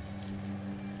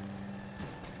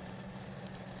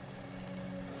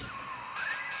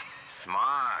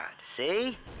 Smart.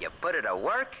 See? You put it to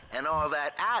work, and all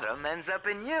that Adam ends up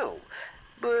in you.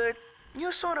 But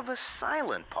you're sort of a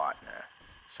silent partner,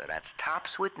 so that's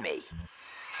tops with me.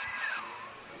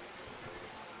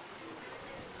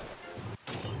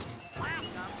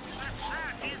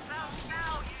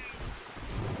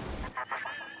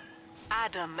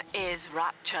 Adam is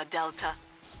Rapture, Delta.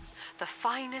 The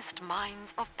finest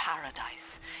minds of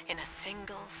paradise in a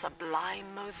single sublime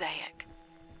mosaic.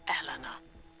 Eleanor.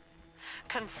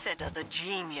 Consider the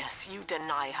genius you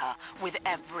deny her with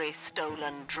every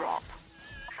stolen drop.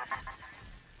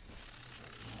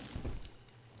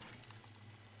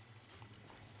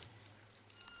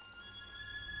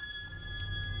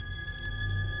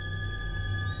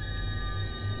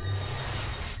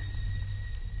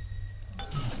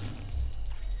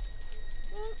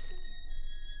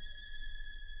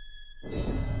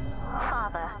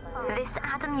 Father, this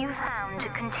Adam you found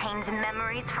contains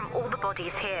memories from all the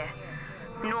bodies here.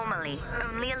 Normally,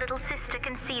 only a little sister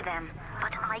can see them,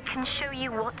 but I can show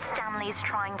you what Stanley's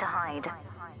trying to hide.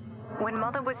 When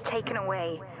Mother was taken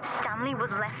away, Stanley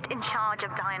was left in charge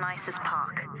of Dionysus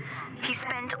Park. He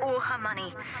spent all her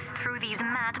money through these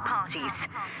mad parties.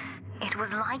 It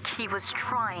was like he was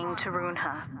trying to ruin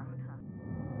her.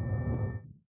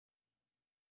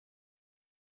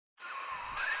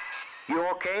 You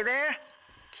okay there?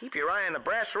 Keep your eye on the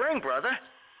brass ring, brother.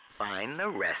 Find the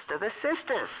rest of the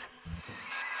sisters.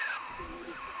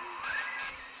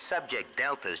 Subject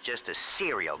Delta's just a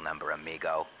serial number,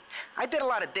 amigo. I did a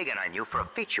lot of digging on you for a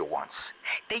feature once.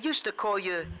 They used to call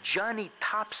you Johnny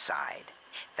Topside.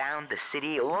 Found the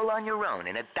city all on your own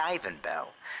in a diving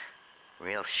bell.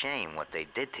 Real shame what they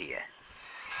did to you.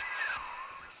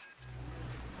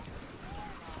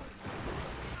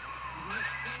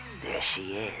 There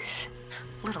she is.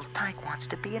 Little Tyke wants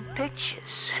to be in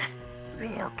pictures.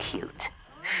 Real cute.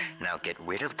 Now get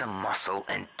rid of the muscle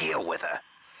and deal with her.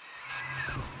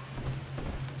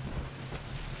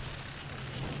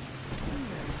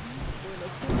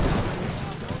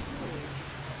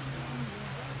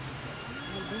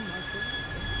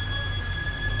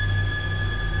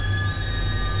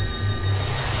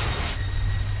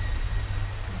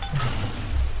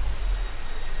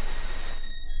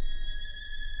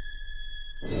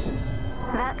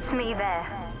 That's me there.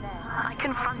 I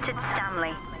confronted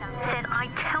Stanley. Said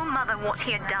I'd tell Mother what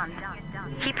he had done.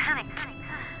 He panicked.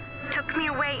 Took me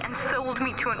away and sold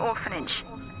me to an orphanage.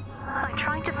 I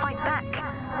tried to fight back.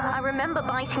 I remember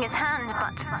biting his hand,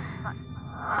 but...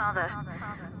 Father,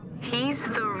 he's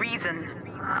the reason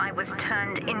I was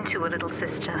turned into a little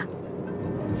sister.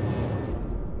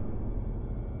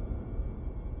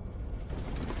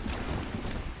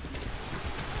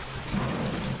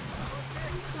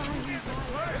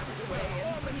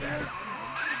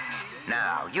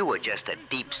 Now, you were just a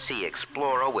deep-sea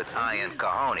explorer with iron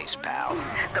cojones, pal.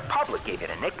 The public gave it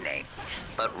a nickname,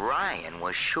 but Ryan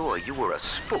was sure you were a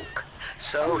spook.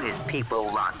 So his people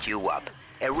locked you up,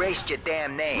 erased your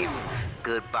damn name.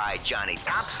 Goodbye, Johnny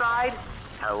Topside.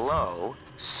 Hello,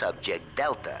 Subject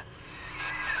Delta.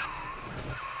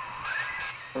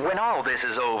 When all this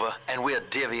is over and we're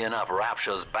divvying up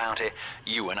Rapture's bounty,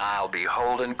 you and I'll be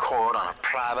holding court on a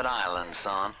private island,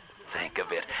 son. Think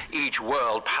of it, each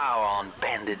world power on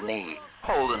bended knee,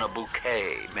 holding a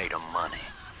bouquet made of money.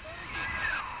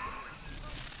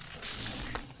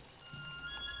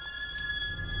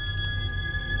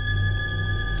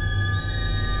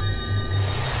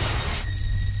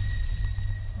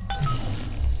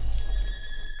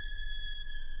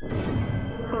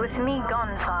 With me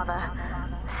gone, Father,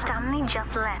 Stanley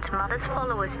just let Mother's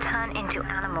followers turn into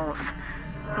animals.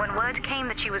 When word came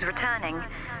that she was returning,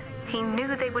 he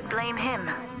knew they would blame him.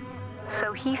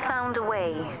 So he found a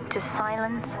way to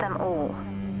silence them all.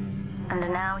 And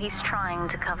now he's trying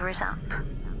to cover it up.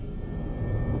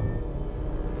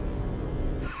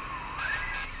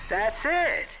 That's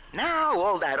it. Now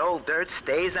all that old dirt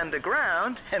stays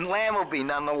underground, and Lamb will be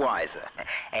none the wiser.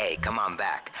 Hey, come on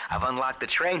back. I've unlocked the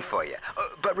train for you.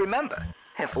 But remember,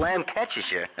 if Lamb catches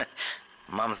you,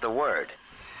 mum's the word.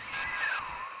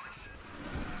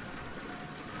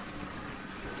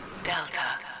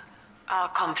 Delta, our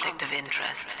conflict of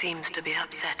interest seems to be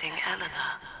upsetting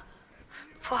Eleanor.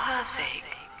 For her sake,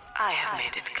 I have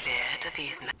made it clear to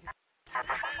these men.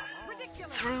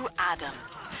 Through Adam,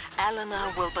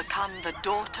 Eleanor will become the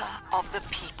daughter of the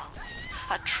people,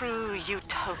 a true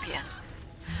utopian,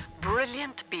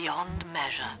 brilliant beyond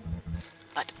measure,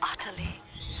 but utterly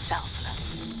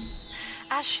selfless.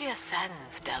 As she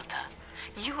ascends, Delta,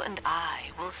 you and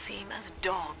I will seem as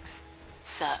dogs,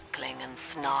 circling and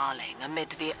snarling amid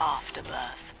the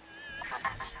afterbirth.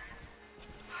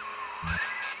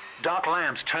 Doc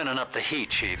Lamb's turning up the heat,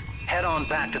 Chief. Head on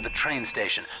back to the train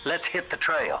station. Let's hit the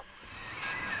trail.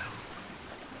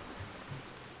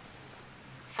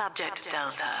 Subject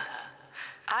Delta,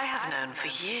 I have known for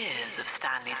years of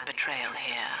Stanley's betrayal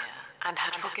here, and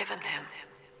had forgiven him.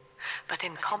 But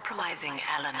in compromising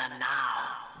Eleanor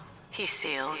now, he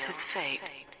seals his fate.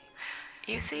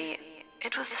 You see,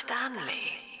 it was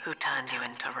Stanley who turned you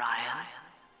into Ryan.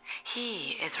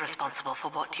 He is responsible for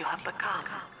what you have become.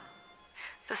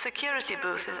 The security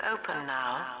booth is open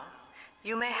now.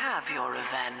 You may have your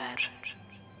revenge.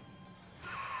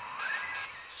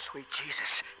 Sweet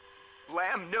Jesus.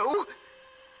 Lamb knew?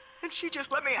 And she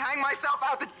just let me hang myself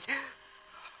out the...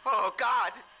 Oh,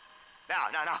 God. No.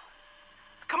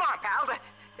 Come on, pal.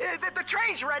 The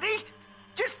train's ready.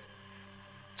 Just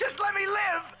let me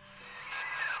live.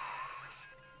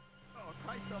 Oh,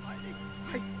 Christ almighty.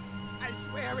 I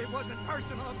swear it wasn't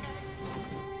personal, okay?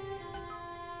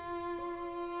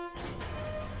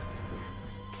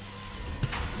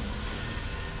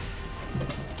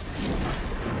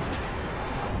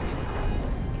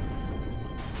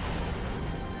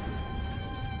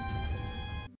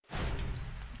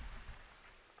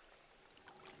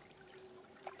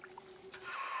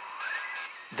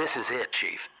 This is it,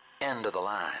 Chief. End of the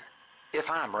line.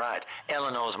 If I'm right,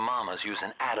 Eleanor's mama's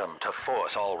using Adam to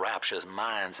force all Rapture's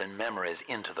minds and memories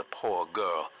into the poor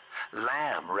girl.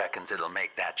 Lamb reckons it'll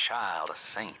make that child a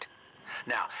saint.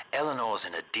 Now, Eleanor's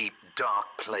in a deep, dark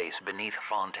place beneath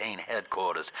Fontaine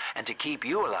headquarters, and to keep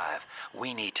you alive,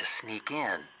 we need to sneak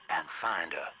in and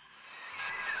find her.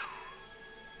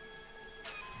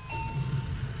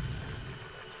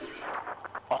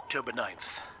 October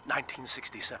 9th,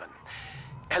 1967.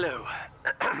 Hello.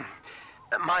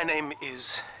 My name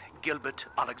is Gilbert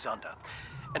Alexander,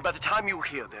 and by the time you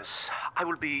hear this, I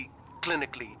will be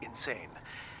clinically insane.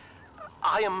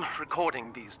 I am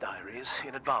recording these diaries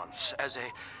in advance as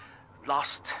a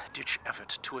last-ditch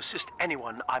effort to assist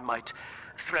anyone I might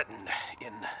threaten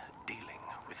in dealing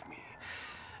with me.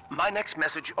 My next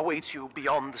message awaits you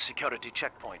beyond the security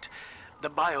checkpoint. The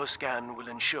bioscan will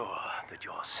ensure that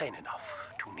you're sane enough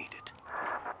to need it.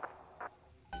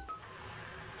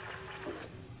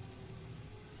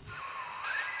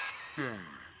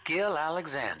 Gil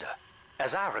Alexander.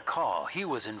 As I recall, he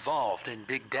was involved in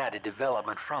Big Daddy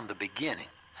development from the beginning.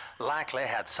 Likely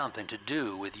had something to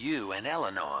do with you and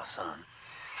Eleanor, son.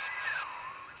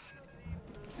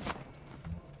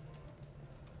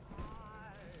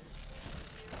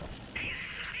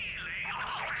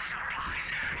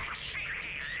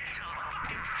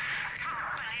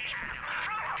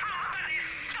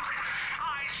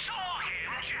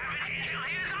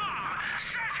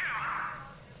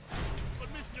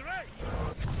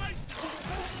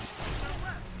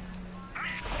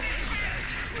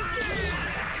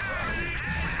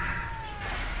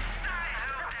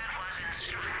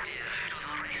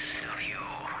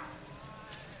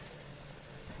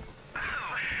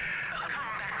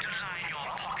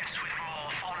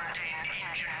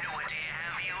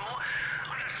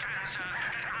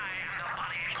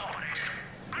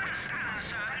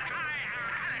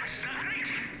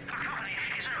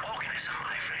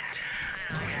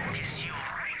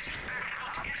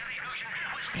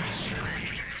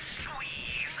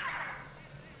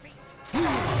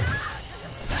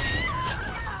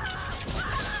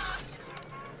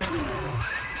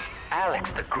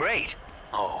 Alex the Great?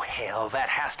 Oh, hell, that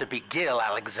has to be Gil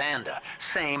Alexander,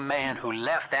 same man who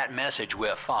left that message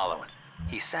we're following.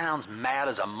 He sounds mad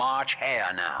as a March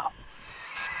hare now.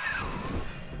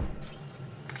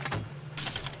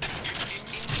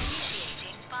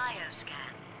 Initiating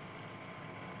bioscan.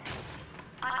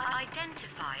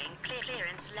 Identifying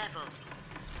clearance level.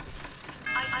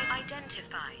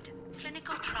 Identified.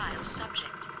 Clinical trial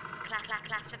subject.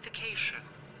 Classification.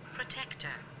 Protector.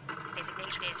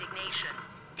 Designation.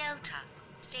 Delta.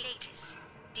 Status.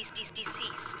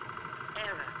 Deceased.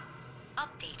 Error.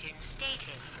 Updating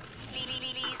status.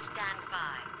 Please stand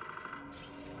by.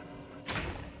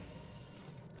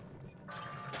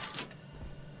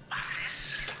 What's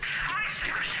this? My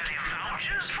secretary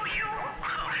vouchers for you?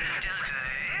 Delta,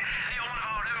 eh? You're one of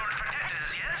our old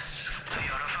protectors, yes?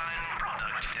 You're a fine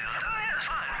product, Delta. Yes,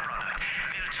 fine product.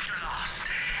 Built to last.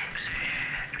 Say,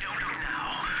 don't look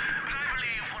now, but I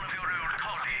believe one of your old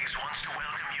colleagues wants to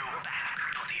welcome you back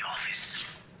to the office.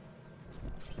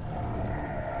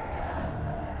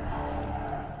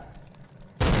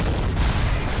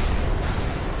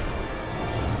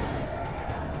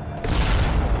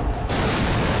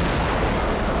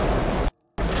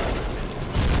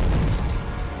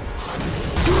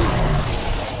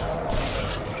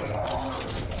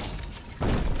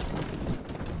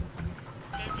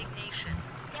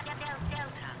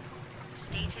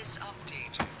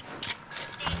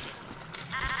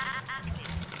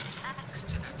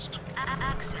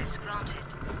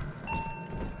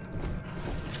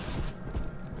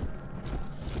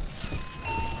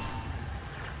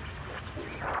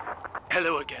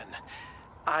 Hello again.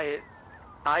 I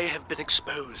have been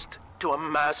exposed to a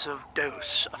massive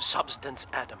dose of substance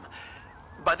Adam.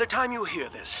 By the time you hear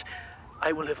this,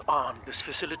 I will have armed this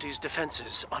facility's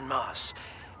defenses en masse.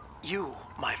 You,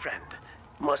 my friend,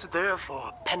 must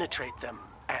therefore penetrate them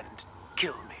and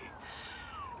kill me.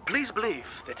 Please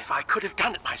believe that if I could have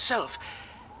done it myself...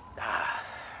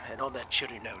 and on that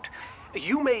cheery note,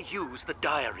 you may use the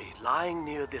diary lying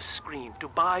near this screen to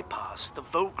bypass the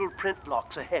Vogel print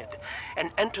locks ahead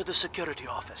and enter the security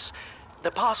office. The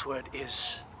password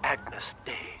is Agnes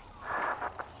Day.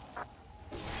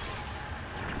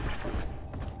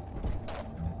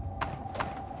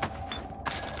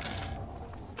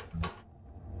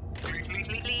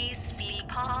 Please see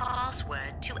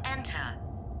password to enter.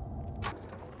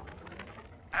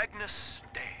 Agnes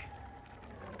Day.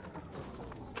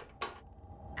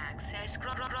 Access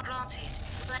granted.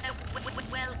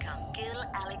 Welcome, Gil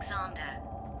Alexander.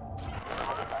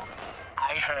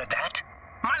 I heard that.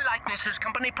 My likeness is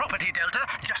company property, Delta,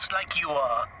 just like you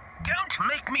are. Don't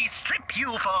make me strip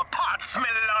you for parts,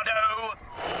 Millardo!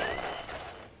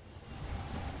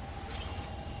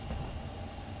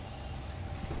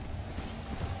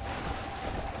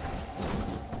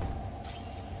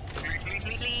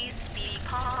 Please see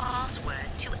password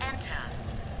to enter.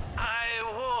 I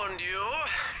warned you.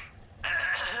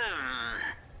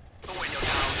 When you're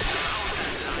down in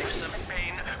mountain life's a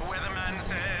pain, weatherman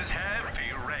says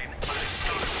heavy rain.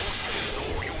 Bicycle horses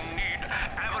all you need.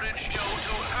 Average Joe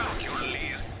to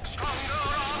Hercules. Stronger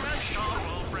arm and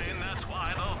sharper brain. That's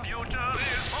why the future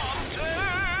is Fontaine.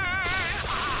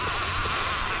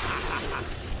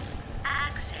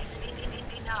 Access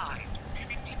denied.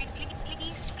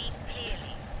 Please speak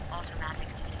clearly. Automatic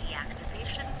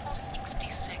deactivation for 60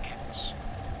 seconds.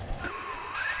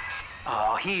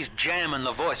 Oh, he's jamming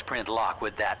the voice print lock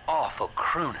with that awful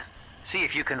crooning. See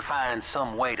if you can find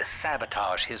some way to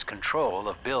sabotage his control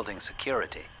of building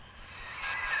security.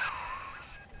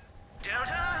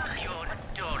 Delta, you're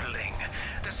dawdling.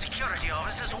 The security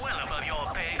office is well above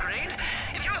your pay grade.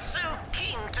 If you're so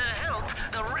keen to help,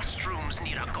 the restrooms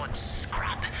need a good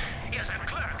scrub. Here's a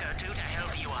clerk or two to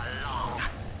help you along.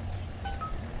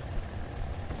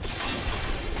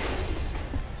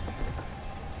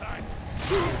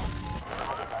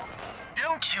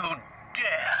 Don't you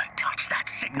dare touch that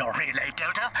signal relay,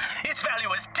 Delta. Its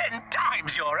value is 10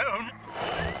 times your own.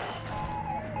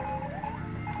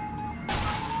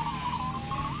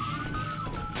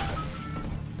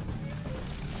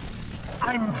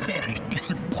 I'm very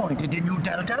disappointed in you,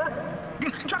 Delta.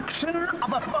 Destruction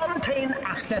of a Fontaine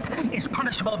asset is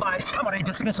punishable by summary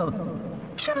dismissal.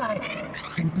 Shall I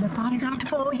simplify that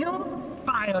for you?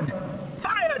 Fired!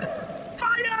 Fired!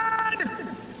 Fired!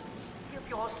 If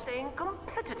you're staying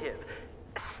competitive,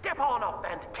 step on up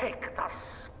and take the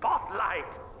spotlight.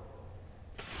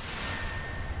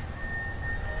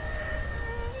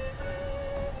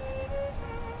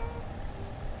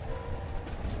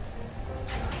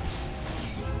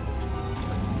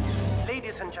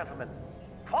 Ladies and gentlemen,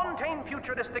 Fontaine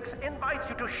Futuristics invites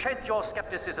you to shed your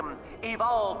skepticism,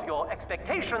 evolve your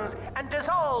expectations, and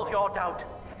dissolve your doubt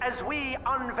as we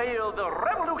unveil the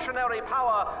revolutionary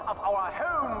power of our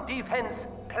home defense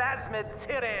plasmid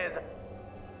series.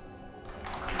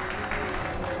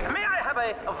 May I have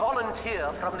a volunteer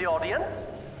from the audience?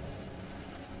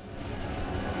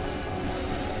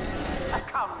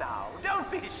 Come now, don't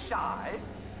be shy.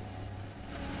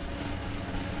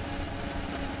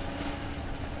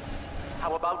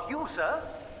 How about you, sir?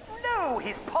 No,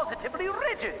 he's positively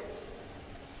rigid.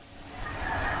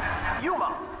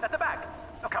 Yuma, at the back.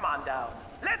 Oh, come on down.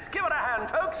 Let's give it a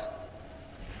hand, folks.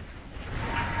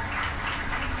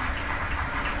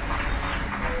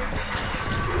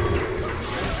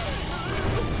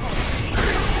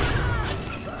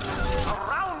 A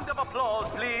round of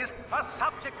applause, please, for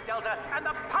Subject Delta and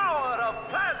the power of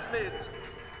plasmids.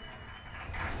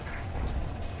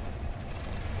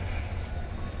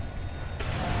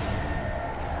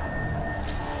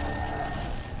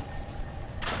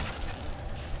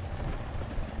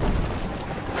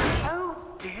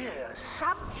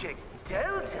 Subject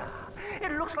Delta.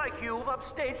 It looks like you've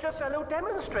upstaged a fellow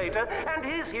demonstrator, and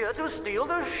he's here to steal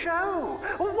the show.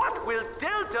 What will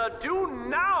Delta do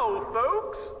now,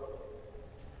 folks?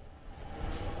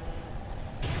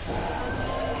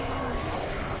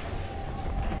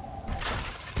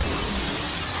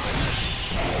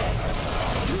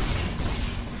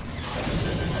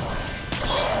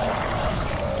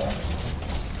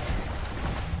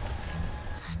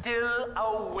 Still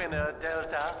a winner,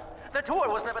 Delta. The tour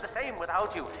was never the same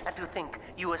without you. And to think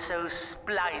you were so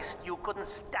spliced you couldn't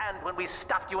stand when we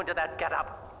stuffed you into that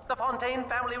getup. The Fontaine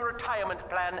family retirement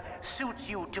plan suits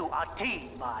you to a T,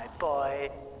 my boy.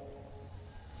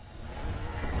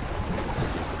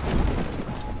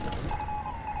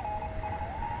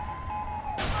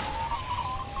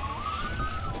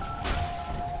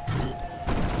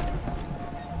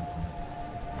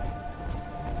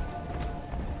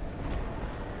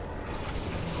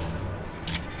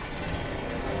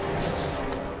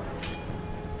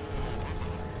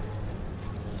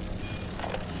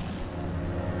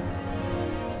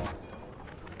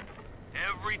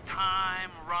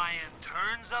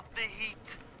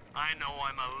 I know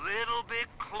I'm a little bit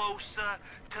closer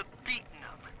to beating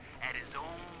him at his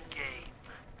own game.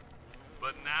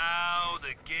 But now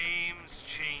the game's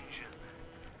changing.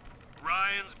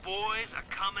 Ryan's boys are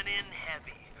coming in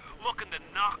heavy, looking to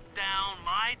knock down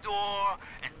my door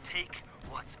and take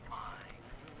what's mine.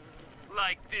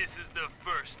 Like this is the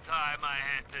first time I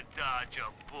had to dodge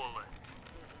a bullet.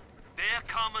 They're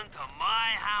coming to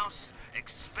my house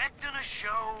expecting a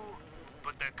show,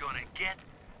 but they're gonna get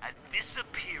a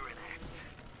disappearing act.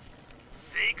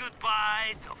 Say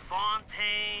goodbye to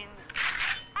Fontaine,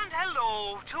 and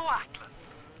hello to Atlas.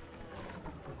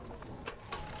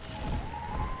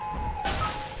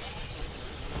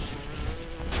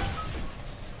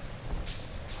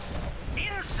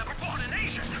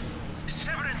 Insubordination!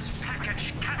 Severance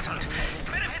package cancelled.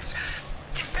 Benefits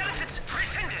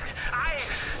rescinded.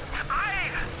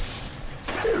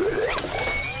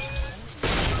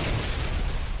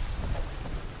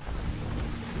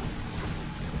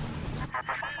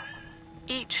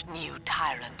 Each new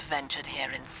tyrant ventured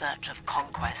here in search of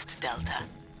conquest, Delta.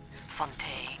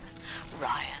 Fontaine,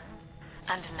 Ryan,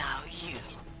 and now you.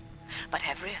 But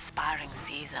every aspiring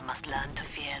Caesar must learn to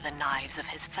fear the knives of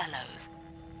his fellows.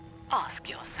 Ask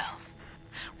yourself,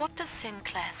 what does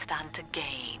Sinclair stand to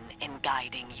gain in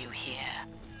guiding you here?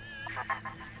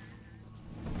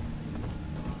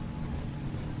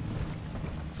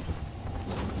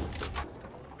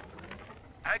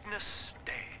 Agnes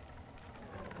Day.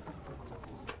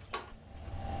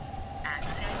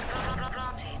 Access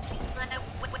granted.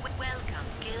 Welcome,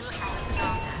 Gil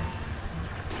Alexander.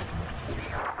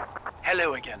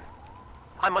 Hello again.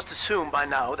 I must assume by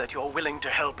now that you're willing to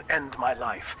help end my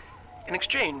life. In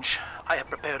exchange, I have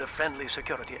prepared a friendly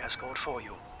security escort for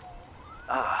you.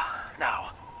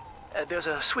 Now, there's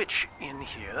a switch in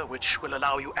here which will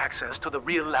allow you access to the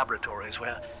real laboratories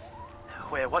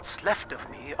where what's left of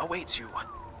me awaits you.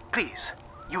 Please,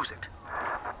 use it.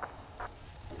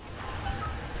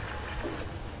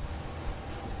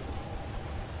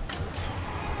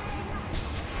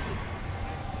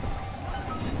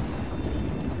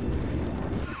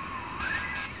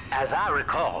 As I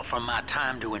recall from my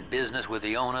time doing business with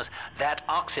the owners, that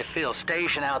oxyfill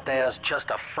station out there's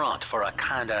just a front for a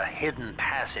kinda hidden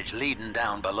passage leading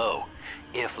down below.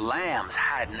 If Lamb's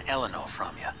hiding Eleanor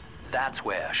from you, that's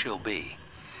where she'll be.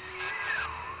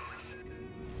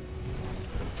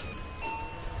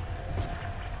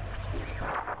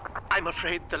 I'm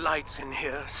afraid the lights in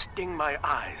here sting my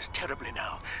eyes terribly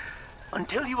now.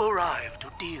 Until you arrive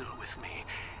to deal with me,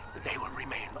 they will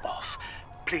remain off.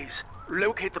 Please,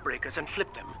 locate the breakers and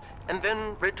flip them, and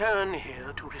then return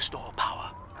here to restore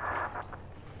power.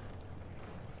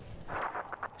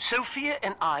 Sophia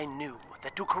and I knew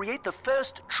that to create the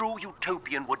first true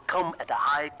utopian would come at a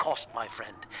high cost, my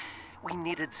friend. We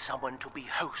needed someone to be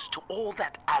host to all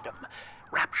that Adam,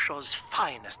 Rapture's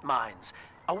finest minds,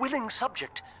 a willing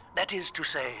subject, that is to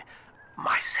say,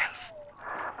 myself.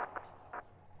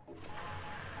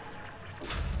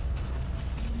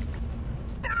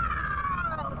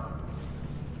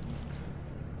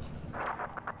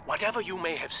 Whatever you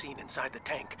may have seen inside the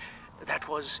tank, that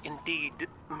was indeed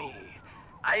me.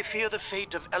 I fear the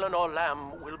fate of Eleanor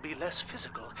Lamb will be less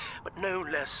physical, but no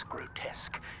less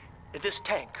grotesque. This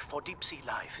tank for deep-sea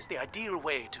life is the ideal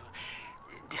way to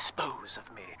dispose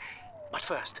of me. But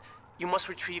first, you must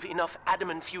retrieve enough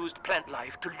Adam-infused plant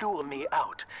life to lure me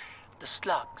out. The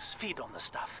slugs feed on the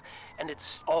stuff, and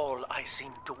it's all I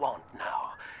seem to want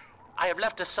now. I have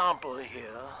left a sample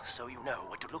here, so you know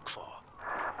what to look for.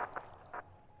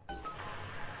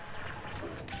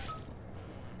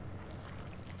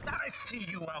 I see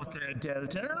you out there,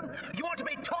 Delta. You want to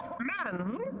be top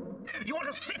man? You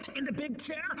want to sit in the big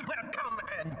chair? Well, come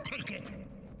and take it.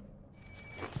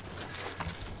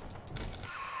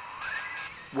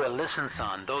 Well, listen,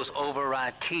 son, those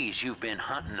override keys you've been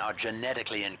hunting are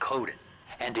genetically encoded.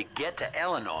 And to get to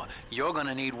Eleanor, you're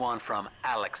gonna need one from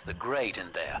Alex the Great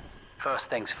in there. First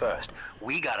things first,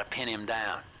 we gotta pin him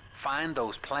down. Find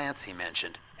those plants he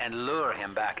mentioned, and lure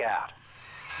him back out.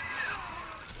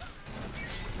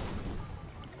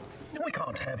 We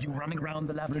can't have you running around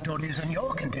the laboratories in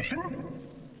your condition.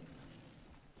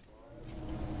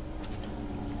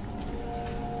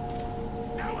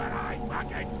 Know what I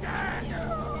fucking said!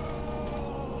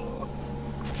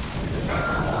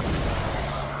 No!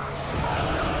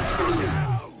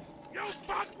 You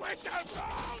fuck with the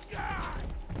wrong guy!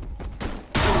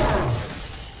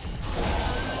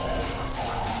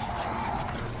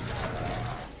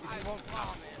 I won't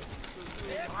follow me.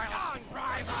 It's gone,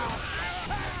 driver!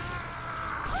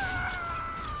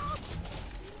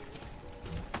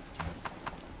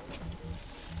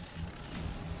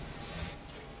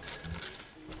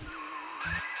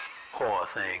 Poor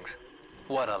things.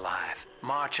 What a life.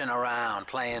 Marching around,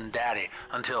 playing daddy,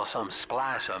 until some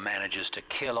splicer manages to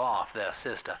kill off their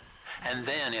sister. And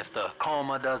then if the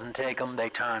coma doesn't take them, they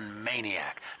turn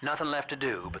maniac. Nothing left to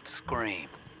do but scream.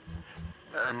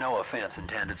 No offense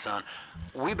intended, son.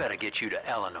 We better get you to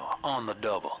Eleanor on the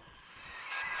double.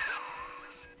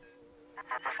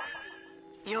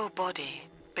 Your body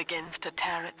begins to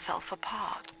tear itself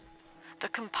apart. The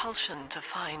compulsion to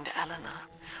find Eleanor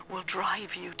will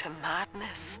drive you to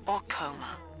madness or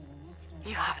coma.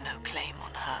 You have no claim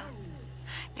on her.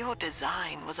 Your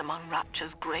design was among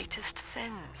Rapture's greatest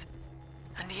sins.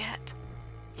 And yet,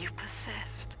 you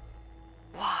persist.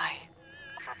 Why?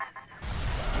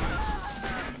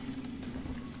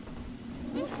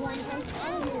 This one has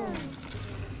Eleanor.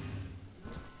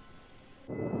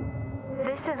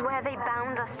 This is where they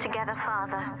bound us together,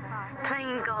 Father.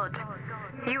 Playing God.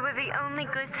 You were the only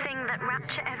good thing that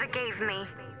Rapture ever gave me.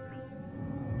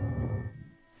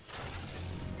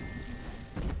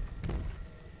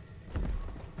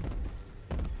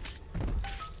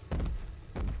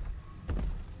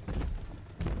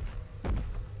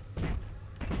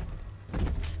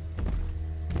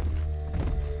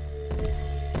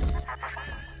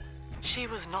 She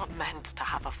was not meant to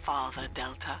have a father,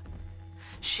 Delta.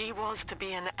 She was to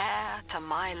be an heir to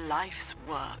my life's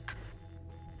work.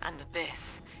 And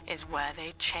this is where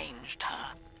they changed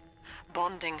her,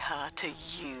 bonding her to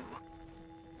you.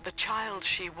 The child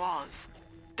she was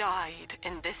died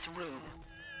in this room.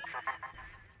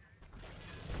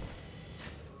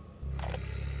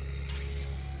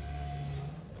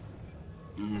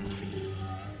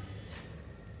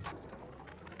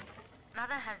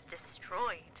 Mother has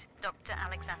destroyed Dr.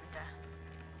 Alexander.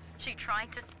 She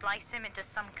tried to splice him into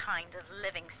some kind of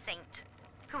living saint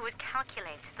who would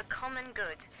calculate the common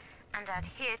good and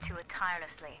adhere to it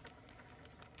tirelessly.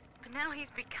 But now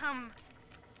he's become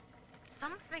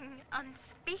something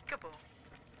unspeakable.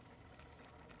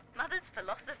 Mother's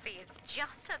philosophy is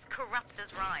just as corrupt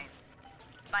as Ryan's.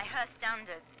 By her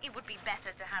standards, it would be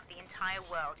better to have the entire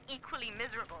world equally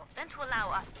miserable than to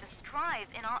allow us to strive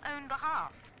in our own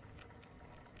behalf.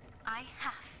 I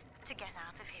have to get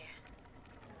out of here.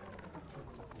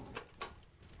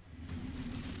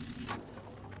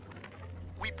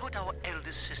 We put our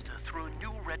eldest sister through a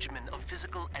new regimen of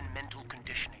physical and mental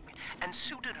conditioning and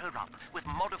suited her up with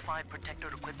modified protector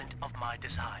equipment of my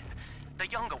design. The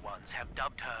younger ones have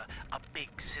dubbed her a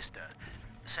big sister.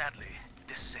 Sadly,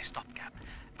 This is a stopgap.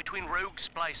 Between rogue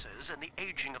splicers and the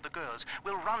aging of the girls,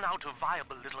 we'll run out of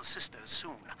viable little sisters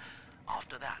soon.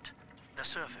 After that, the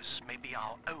surface may be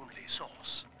our only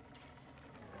source.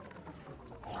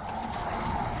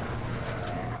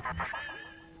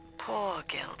 Poor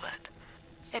Gilbert.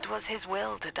 It was his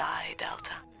will to die,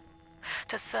 Delta.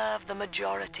 To serve the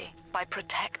majority by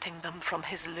protecting them from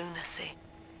his lunacy.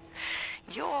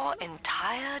 Your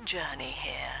entire journey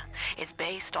here is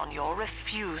based on your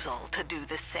refusal to do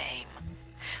the same.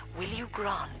 Will you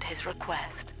grant his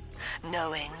request,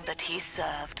 knowing that he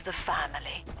served the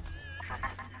family?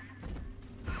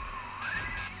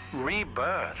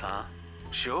 Rebirth, huh?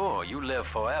 Sure, you live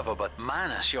forever, but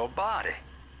minus your body.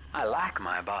 I like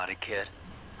my body, kid.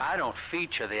 I don't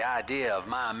feature the idea of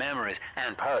my memories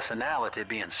and personality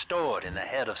being stored in the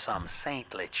head of some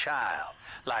saintly child,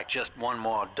 like just one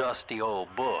more dusty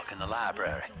old book in the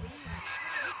library.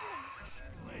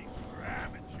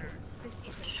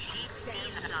 Deep sea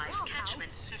live catchment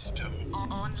system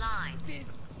online.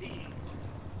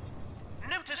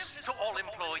 Notice to all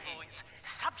employees.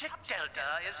 Subject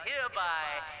Delta is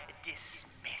hereby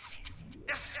dismissed.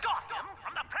 Escort them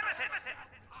from the premises!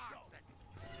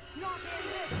 Not in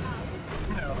this house!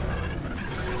 No.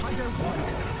 I don't want it.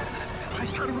 I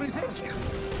shall resist.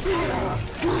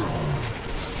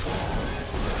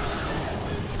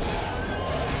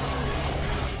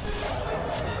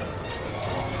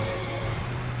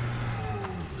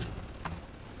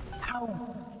 How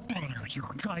dare you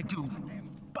try to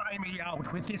buy me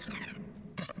out with this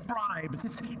bribe,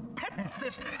 this penance,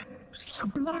 this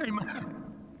sublime...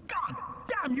 God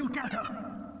damn you,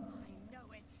 Delta!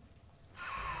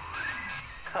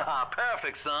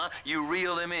 Perfect, son. You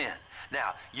reel him in.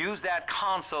 Now, use that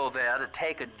console there to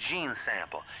take a gene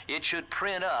sample. It should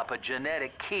print up a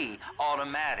genetic key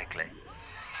automatically.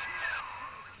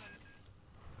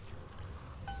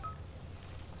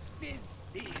 This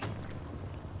scene.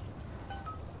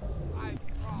 I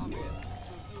promise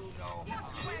to do no harm.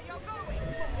 That's where you're going.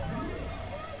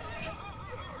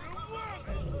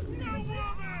 You're a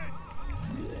woman!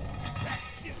 That's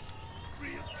just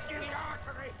real skinny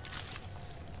artery.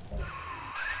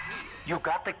 You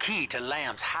got the key to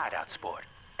Lamb's hideout, sport.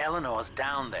 Eleanor's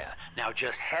down there. Now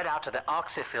just head out to the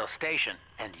oxyfill station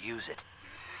and use it.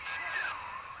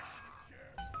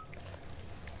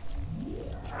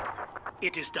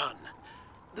 It is done.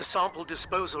 The sample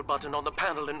disposal button on the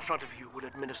panel in front of you will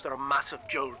administer a massive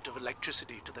jolt of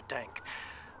electricity to the tank.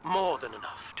 More than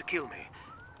enough to kill me.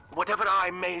 Whatever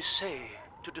I may say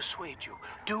to dissuade you,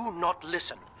 do not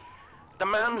listen. The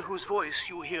man whose voice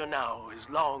you hear now is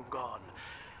long gone.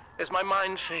 As my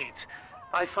mind fades,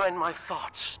 I find my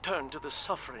thoughts turn to the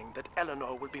suffering that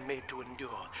Eleanor will be made to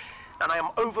endure, and I am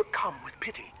overcome with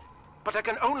pity. But I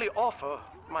can only offer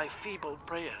my feeble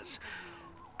prayers.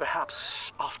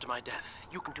 Perhaps after my death,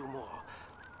 you can do more.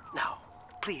 Now,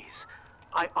 please,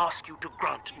 I ask you to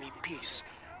grant me peace.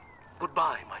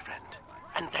 Goodbye, my friend,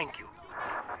 and thank you.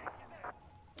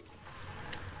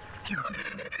 You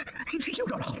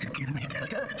don't have to kill me,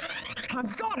 Delta. I'm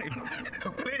sorry. Oh,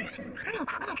 please.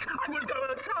 I will go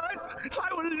outside.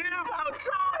 I will live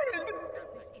outside. This isn't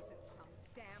some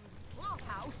damn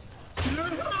flophouse. I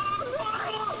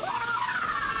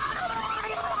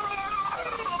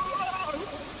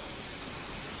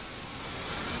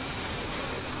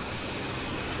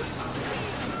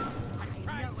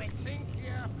know it. Think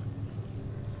here.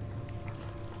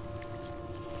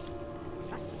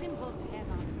 A simple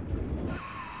terror.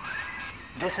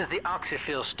 This is the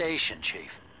oxyfill station,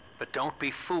 Chief. But don't be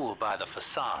fooled by the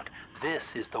facade.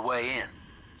 This is the way in.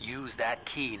 Use that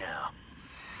key now.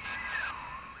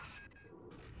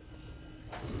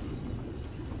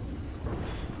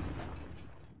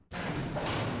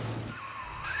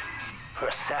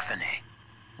 Persephone,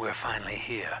 we're finally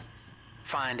here.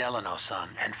 Find Eleanor, son,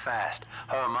 and fast.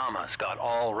 Her mama's got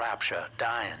all Rapture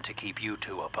dying to keep you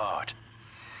two apart.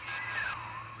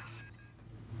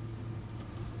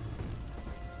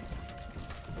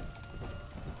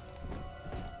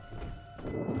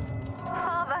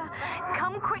 Father,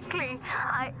 come quickly.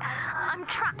 I'm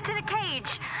trapped in a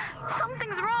cage.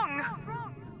 Something's wrong.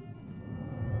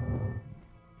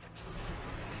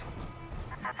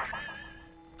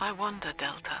 I wonder,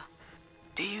 Delta,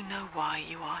 do you know why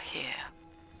you are here?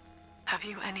 Have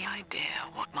you any idea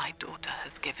what my daughter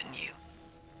has given you?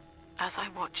 As I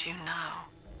watch you now,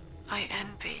 I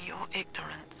envy your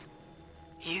ignorance.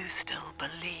 You still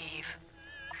believe.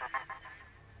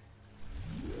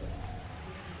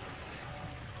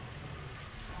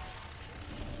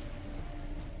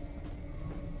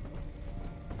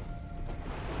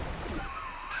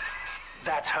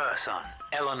 That's her, son,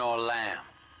 Eleanor Lamb.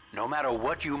 No matter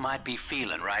what you might be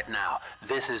feeling right now,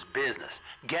 this is business.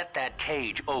 Get that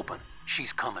cage open.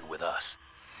 She's coming with us.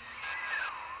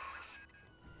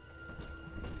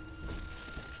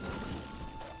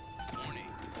 Warning.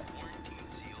 Quarantine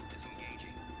seal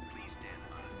disengaging. Please stand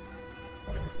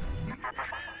by.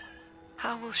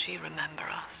 How will she remember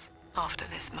us after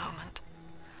this moment?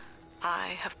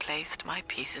 I have placed my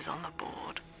pieces on the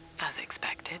board, as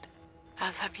expected,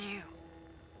 as have you.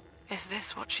 Is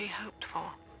this what she hoped for?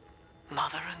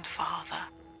 Mother and father,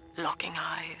 locking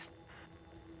eyes.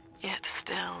 Yet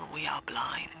still we are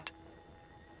blind.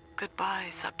 Goodbye,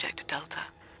 Subject Delta.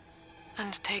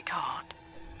 And take heart,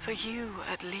 for you,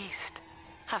 at least,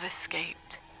 have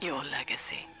escaped your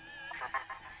legacy.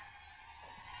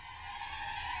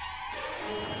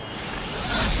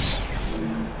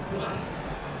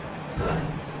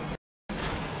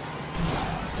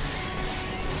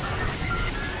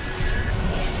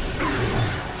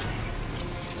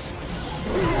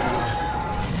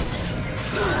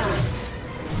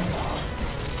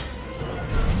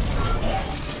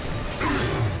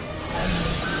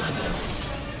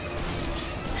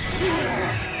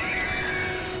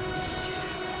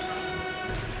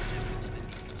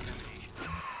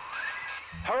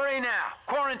 Hurry now!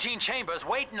 Quarantine chamber's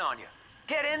waiting on you.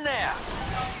 Get in there!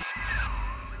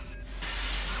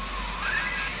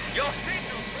 Your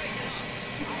signal's breaking up.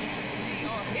 I can see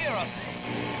or hear a thing.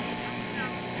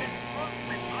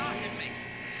 Something blocking me.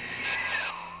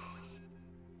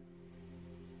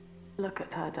 Look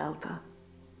at her, Delta.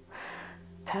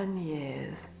 10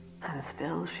 years, and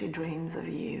still she dreams of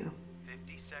you.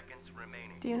 50 seconds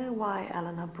remaining. Do you know why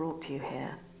Eleanor brought you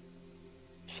here?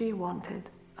 She wanted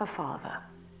a father.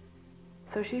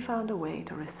 So she found a way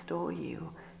to restore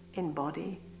you in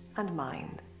body and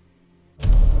mind.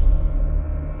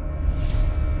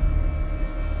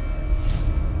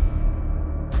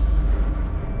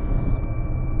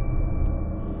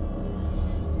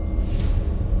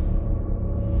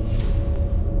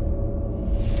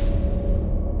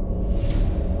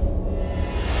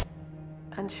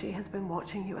 And she has been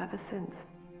watching you ever since,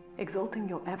 exalting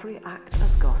your every act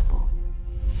as gospel.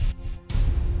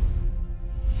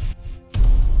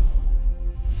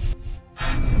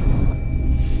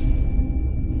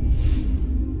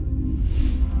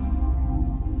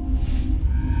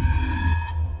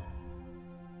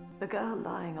 The girl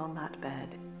lying on that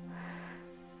bed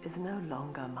is no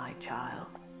longer my child,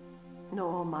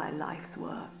 nor my life's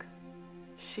work.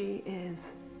 She is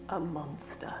a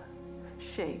monster,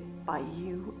 shaped by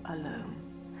you alone,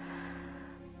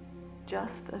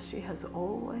 just as she has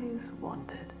always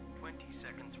wanted. 20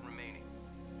 seconds remaining.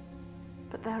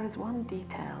 But there is one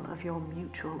detail of your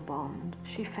mutual bond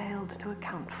she failed to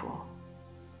account for.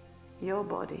 Your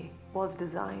body was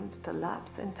designed to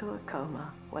lapse into a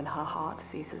coma when her heart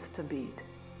ceases to beat.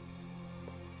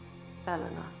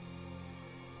 Eleanor,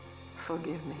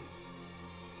 forgive me.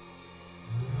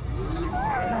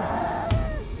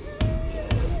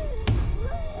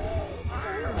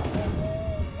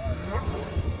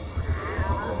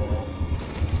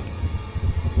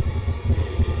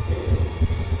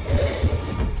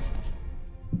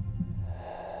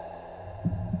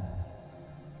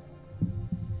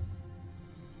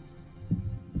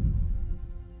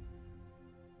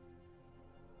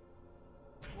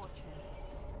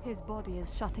 His body is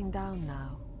shutting down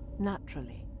now,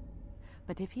 naturally.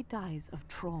 But if he dies of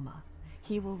trauma,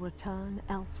 he will return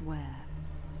elsewhere.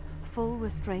 Full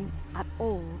restraints at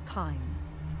all times.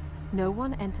 No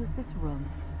one enters this room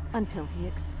until he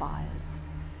expires.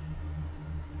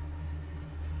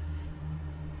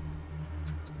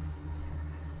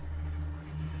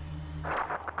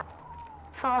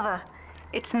 Father,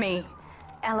 it's me,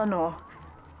 Eleanor.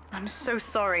 I'm so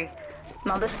sorry.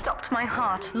 Mother stopped my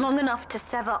heart long enough to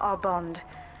sever our bond.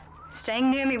 Staying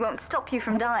near me won't stop you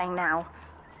from dying now.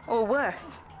 Or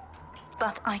worse.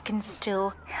 But I can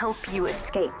still help you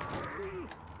escape.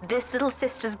 This little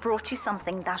sister's brought you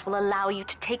something that will allow you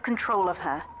to take control of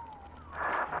her.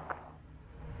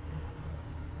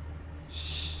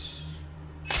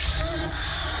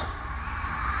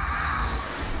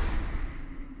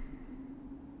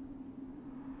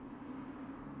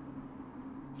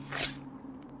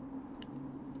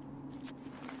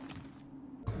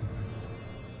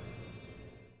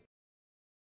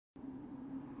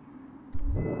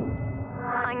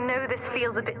 I know this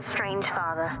feels a bit strange,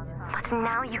 Father, but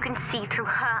now you can see through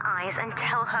her eyes and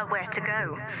tell her where to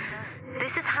go.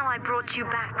 This is how I brought you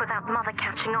back without Mother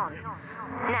catching on.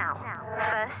 Now,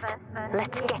 first,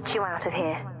 let's get you out of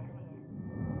here.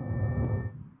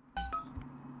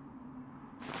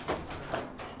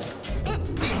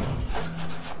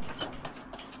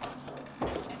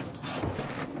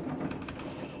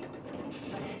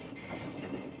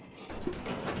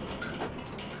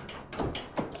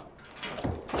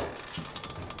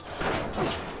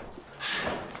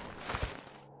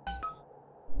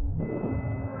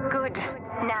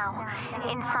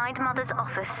 Mother's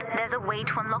office, there's a way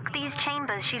to unlock these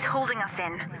chambers she's holding us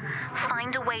in.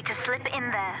 Find a way to slip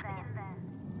in there.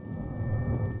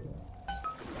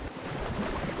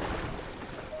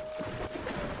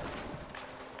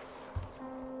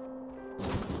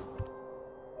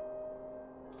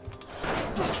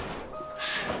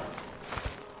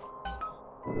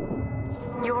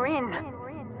 You're in.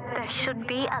 There should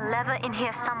be a lever in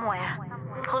here somewhere.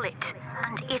 Pull it,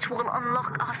 and it will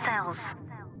unlock our cells.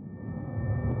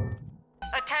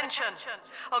 Attention!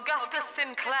 Augustus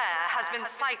Sinclair has been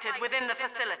sighted within the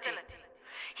facility.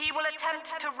 He will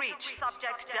attempt to reach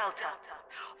Subject Delta.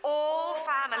 All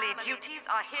family duties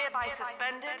are hereby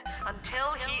suspended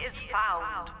until he is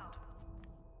found.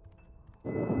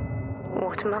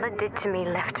 What Mother did to me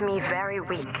left me very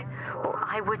weak, or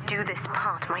I would do this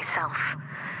part myself.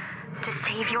 To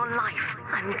save your life,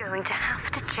 I'm going to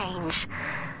have to change.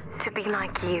 To be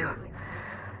like you.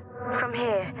 From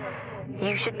here,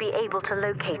 you should be able to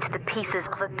locate the pieces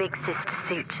of a Big Sister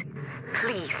suit.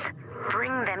 Please,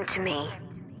 bring them to me.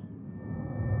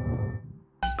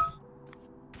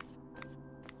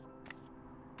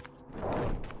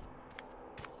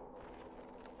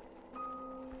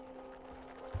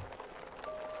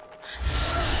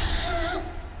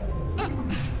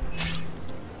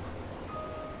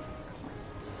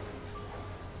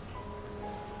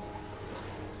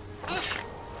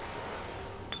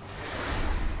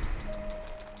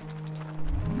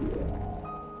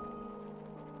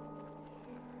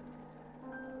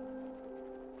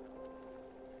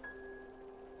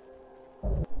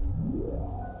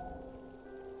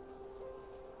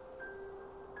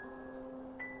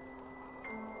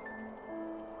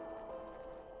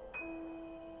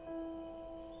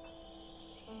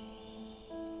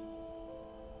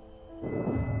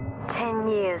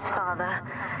 Father,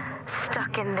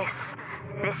 stuck in this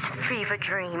fever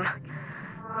dream.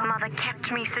 Mother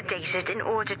kept me sedated in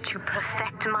order to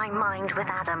perfect my mind with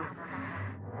Adam.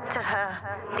 To her,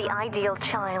 the ideal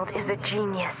child is a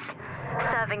genius,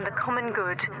 serving the common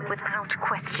good without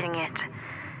questioning it.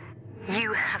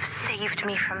 You have saved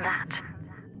me from that.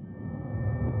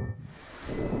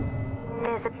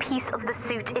 There's a piece of the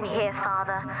suit in here,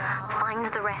 Father. Find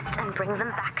the rest and bring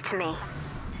them back to me.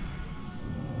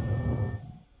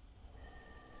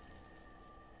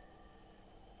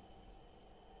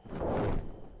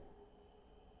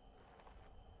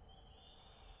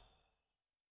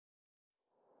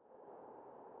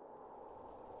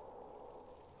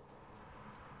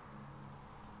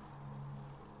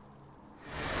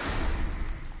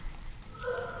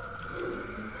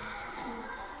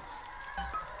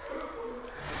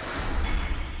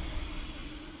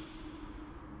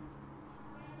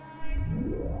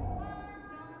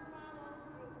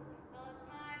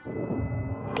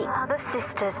 The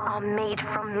sisters are made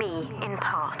from me, in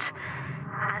part.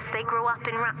 As they grow up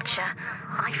in Rapture,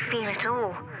 I feel it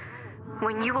all.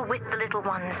 When you were with the little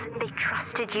ones, they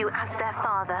trusted you as their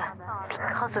father,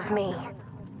 because of me.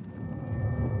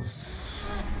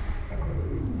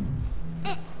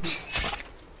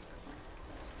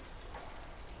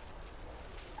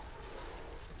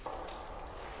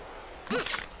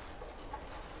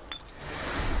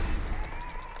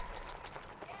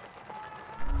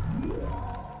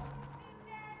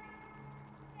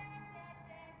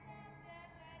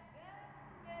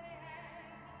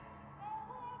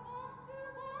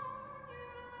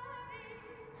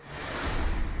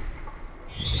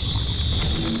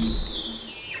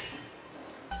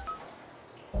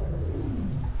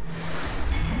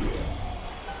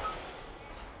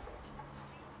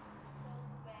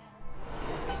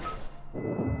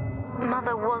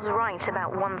 Mother was right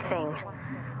about one thing.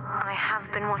 I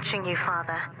have been watching you,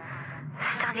 Father,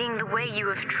 studying the way you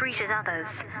have treated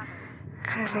others,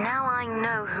 and now I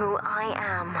know who I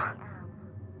am.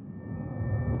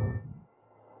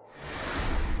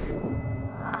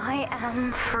 I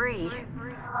am free.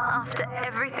 After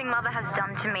everything Mother has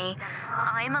done to me,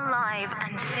 I am alive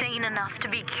and sane enough to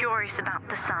be curious about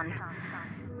the sun.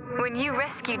 When you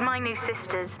rescued my new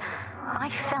sisters,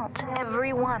 I felt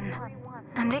every one.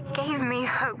 And it gave me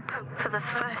hope for the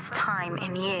first time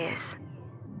in years.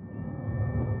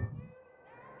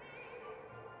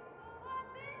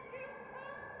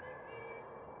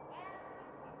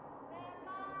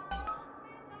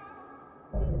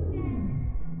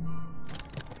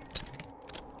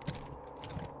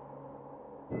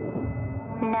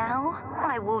 Now,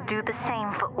 I will do the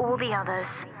same for all the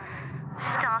others,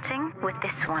 starting with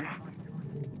this one.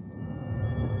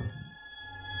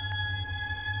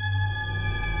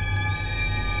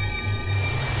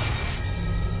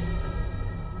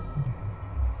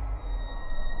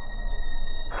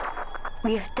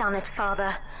 We've done it,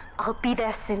 Father. I'll be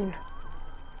there soon.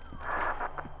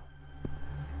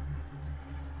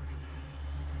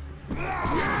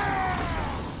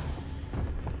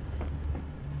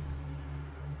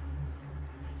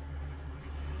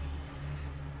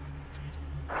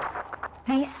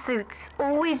 These suits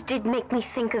always did make me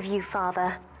think of you,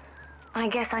 Father. I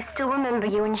guess I still remember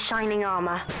you in shining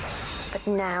armor. But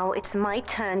now it's my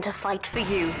turn to fight for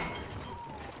you.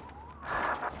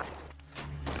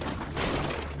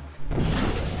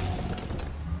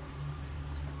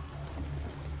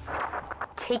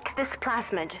 Take this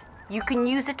plasmid. You can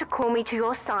use it to call me to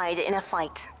your side in a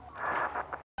fight.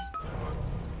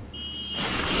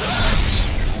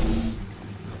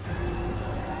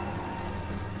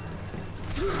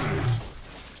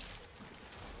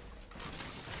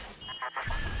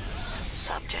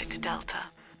 Subject Delta,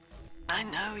 I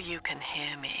know you can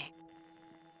hear me.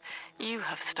 You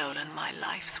have stolen my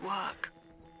life's work,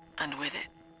 and with it,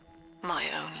 my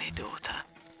only daughter.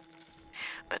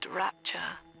 But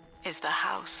Rapture is the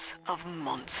house of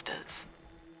monsters.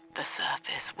 The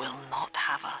surface will not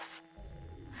have us.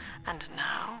 And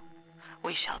now,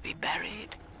 we shall be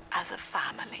buried as a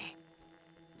family,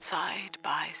 side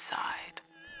by side.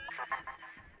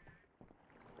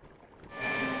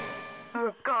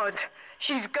 Oh God,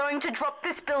 she's going to drop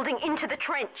this building into the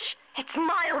trench. It's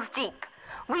miles deep.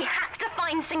 We have to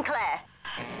find Sinclair.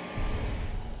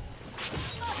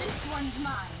 This one's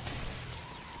mine.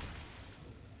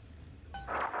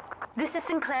 This is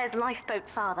Sinclair's lifeboat,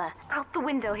 Father. Out the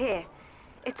window here.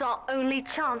 It's our only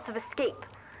chance of escape.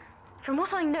 From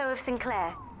what I know of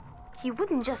Sinclair, he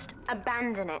wouldn't just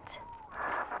abandon it.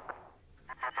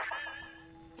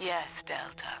 Yes,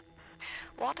 Delta.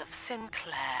 What of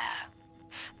Sinclair?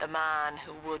 The man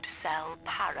who would sell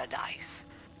paradise.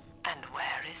 And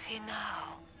where is he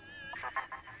now?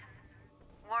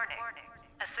 Warning.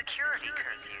 A security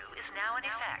curfew is now in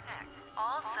effect.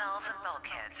 All cells and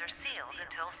bulkheads are sealed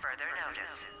until further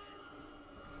notice.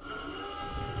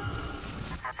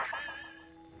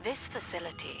 This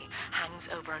facility hangs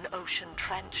over an ocean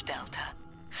trench, Delta.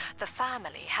 The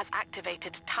family has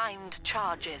activated timed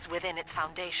charges within its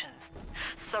foundations.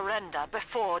 Surrender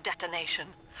before detonation,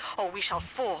 or we shall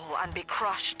fall and be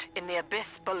crushed in the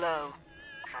abyss below.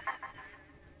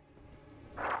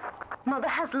 Mother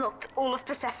has locked all of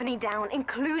Persephone down,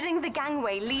 including the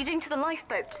gangway leading to the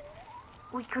lifeboat.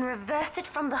 We can reverse it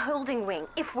from the holding wing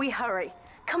if we hurry.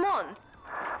 Come on!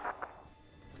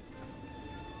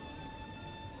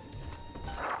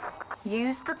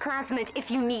 Use the plasmid if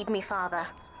you need me, Father.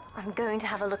 I'm going to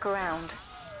have a look around.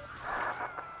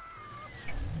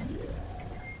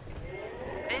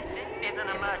 This is an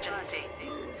emergency.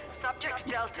 Subject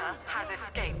Delta has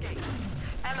escaped.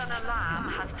 Eleanor Lamb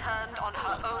has turned on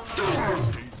her own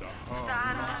course.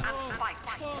 Stand and fight,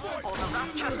 or the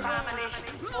Rapture family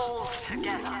falls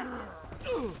together.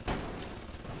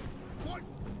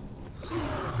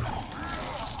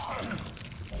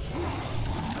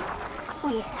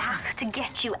 We have to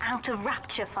get you out of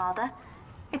Rapture, Father.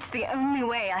 It's the only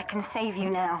way I can save you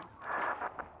now.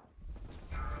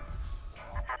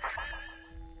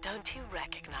 Don't you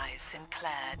recognize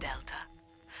Sinclair, Delta?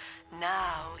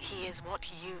 Now he is what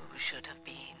you should have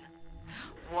been.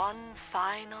 One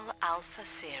final Alpha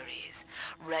series,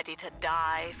 ready to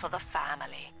die for the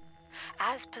family.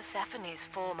 As Persephone's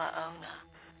former owner,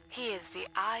 he is the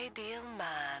ideal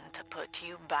man to put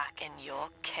you back in your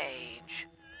cage.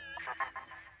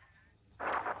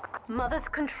 Mother's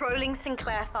controlling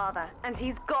Sinclair, Father, and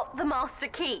he's got the master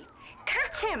key.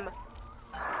 Catch him!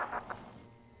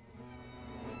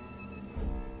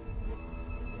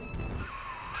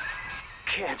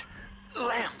 Kid,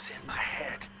 Lamb's in my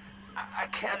head. I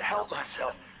can't help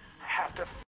myself. I have to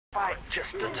fight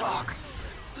just to talk.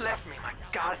 Left me my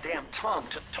goddamn tongue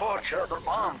to torture the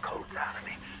bomb codes out of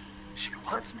me. She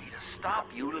wants me to stop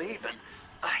you leaving.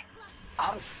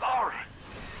 I'm sorry.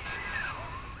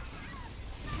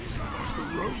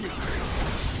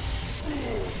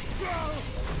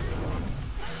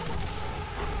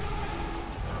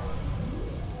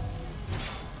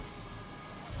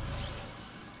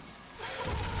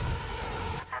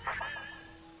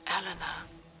 Eleanor,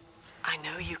 I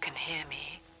know you can hear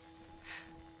me.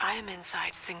 I am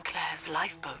inside Sinclair's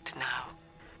lifeboat now.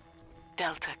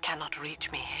 Delta cannot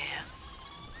reach me here,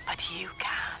 but you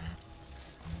can.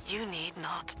 You need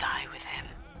not die with him.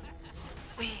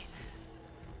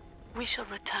 We shall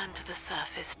return to the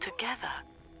surface together,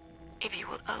 if you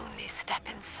will only step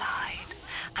inside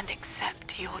and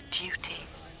accept your duty.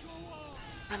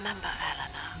 Remember,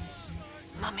 Eleanor,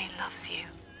 Mummy loves you.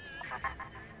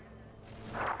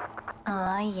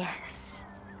 Ah, yes.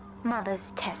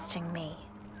 Mother's testing me.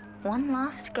 One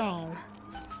last game.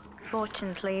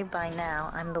 Fortunately, by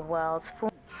now, I'm the world's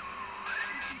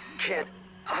Kid,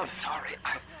 I'm sorry.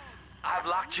 I've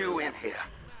locked you in here.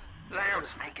 Lamb's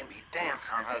making me dance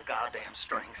on her goddamn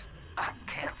strings. I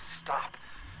can't stop.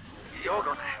 You're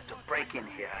gonna have to break in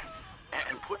here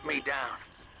and put me down.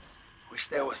 Wish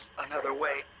there was another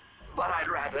way, but I'd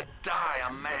rather die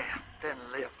a man than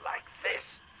live like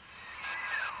this.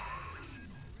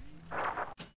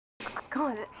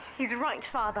 God, he's right,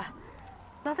 Father.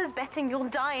 Mother's betting you'll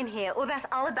die in here, or that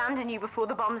I'll abandon you before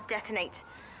the bombs detonate.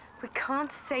 We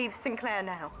can't save Sinclair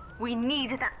now. We need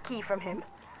that key from him.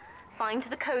 Find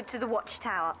the code to the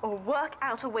watchtower, or work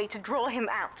out a way to draw him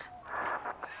out.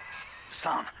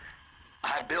 Son,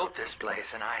 I built this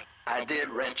place, and I did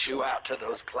rent you out to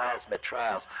those plasmid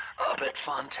trials up at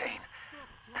Fontaine.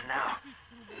 And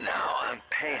now I'm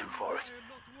paying for it.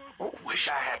 Wish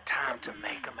I had time to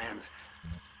make amends.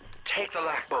 Take the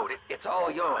lifeboat. It's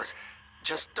all yours.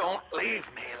 Just don't leave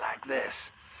me like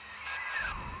this.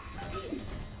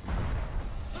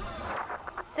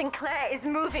 Sinclair is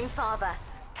moving, Father.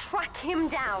 Track him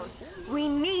down. We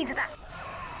need that.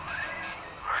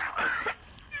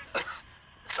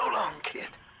 So long, kid.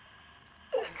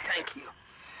 Thank you.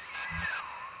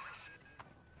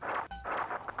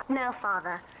 Now,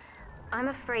 Father, I'm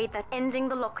afraid that ending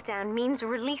the lockdown means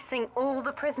releasing all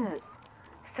the prisoners.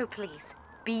 So please,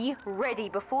 be ready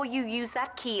before you use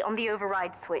that key on the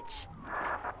override switch.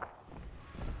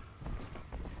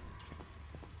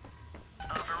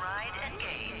 Override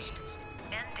engaged.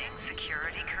 Ending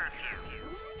security curfew.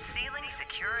 Sealing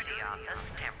security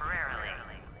office temporarily.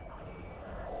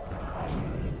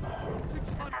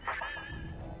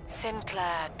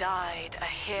 Sinclair died a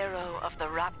hero of the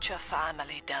Rapture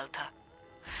family, Delta.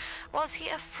 Was he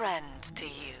a friend to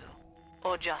you,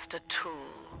 or just a tool?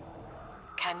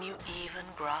 Can you even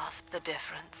grasp the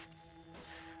difference?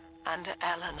 And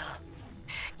Eleanor,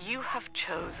 you have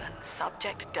chosen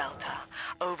Subject Delta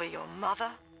over your mother,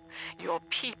 your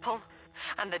people,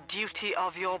 and the duty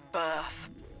of your birth.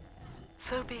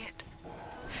 So be it.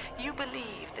 You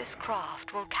believe this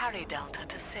craft will carry Delta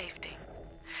to safety,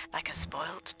 like a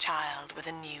spoilt child with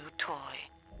a new toy.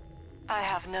 I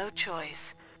have no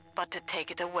choice but to take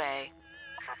it away.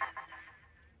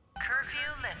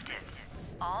 Curfew lifted.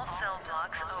 All cell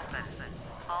blocks open.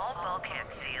 All bulkhead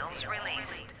seals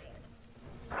released.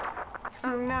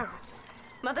 Oh no.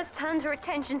 Mother's turned her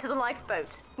attention to the lifeboat.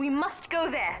 We must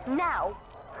go there, now!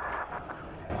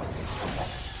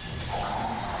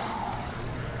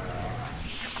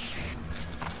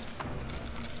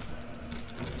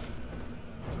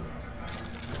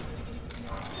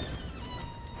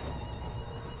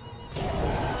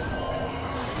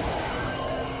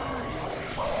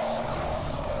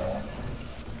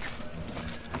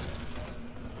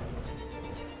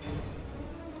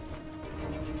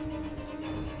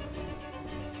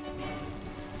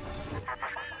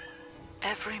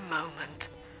 Every moment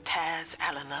tears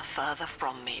Eleanor further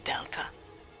from me, Delta.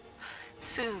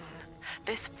 Soon,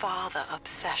 this father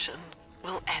obsession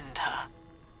will end her.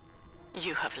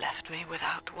 You have left me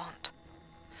without want.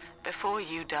 Before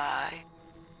you die,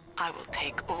 I will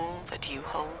take all that you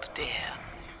hold dear.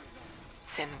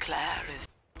 Sinclair is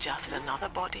just another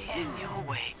body in your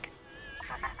wake.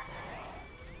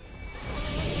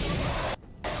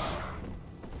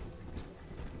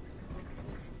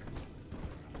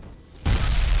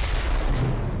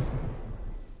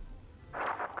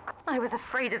 I was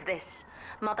afraid of this.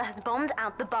 Mother has bombed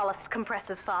out the ballast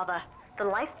compressors, Father. The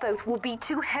lifeboat will be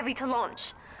too heavy to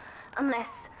launch.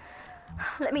 Unless...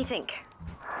 let me think.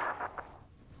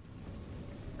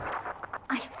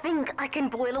 I think I can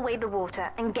boil away the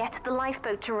water and get the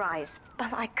lifeboat to rise,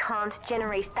 but I can't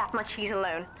generate that much heat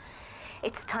alone.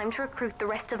 It's time to recruit the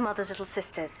rest of Mother's little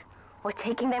sisters. We're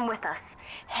taking them with us.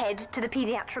 Head to the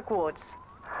pediatric wards.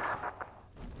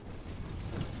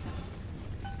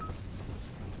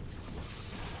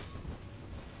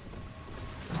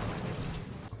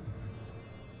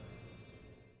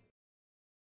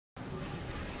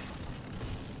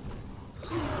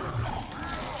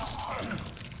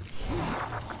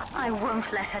 I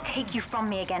won't let her take you from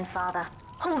me again, Father.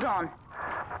 Hold on.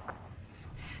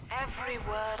 Every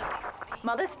word I speak.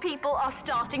 Mother's people are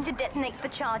starting to detonate the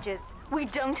charges. We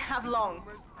don't have long.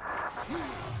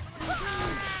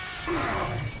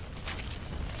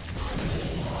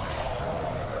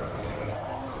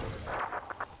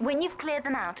 When you've cleared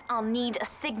them out, I'll need a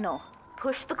signal.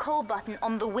 Push the call button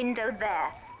on the window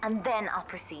there, and then I'll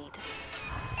proceed.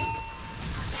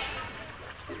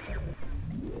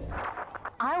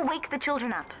 I'll wake the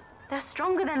children up. They're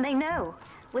stronger than they know.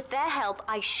 With their help,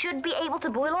 I should be able to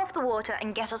boil off the water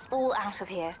and get us all out of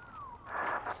here.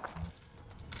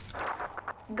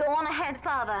 Go on ahead,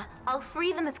 Father. I'll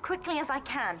free them as quickly as I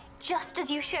can, just as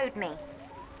you showed me.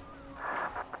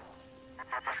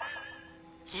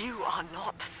 You are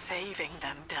not saving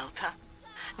them, Delta.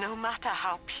 No matter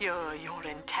how pure your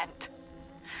intent.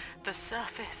 The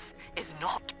surface is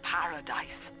not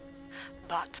paradise,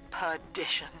 but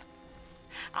perdition.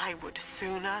 I would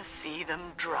sooner see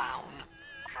them drown.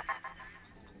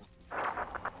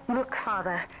 Look,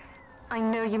 Father, I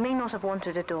know you may not have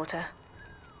wanted a daughter,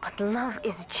 but love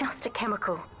is just a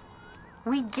chemical.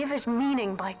 We give it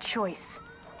meaning by choice.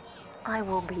 I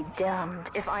will be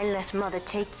damned if I let Mother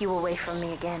take you away from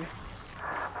me again.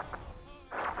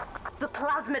 The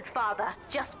plasmid, Father.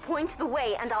 Just point the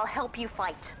way and I'll help you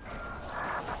fight.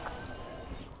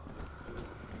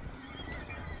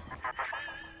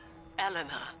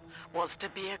 Eleanor was to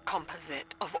be a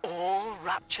composite of all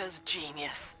Rapture's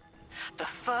genius. The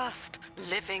first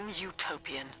living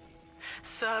utopian,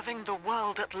 serving the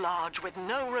world at large with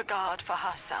no regard for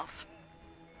herself.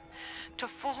 To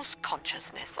force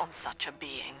consciousness on such a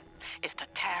being is to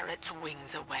tear its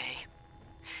wings away.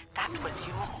 That was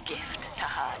your gift to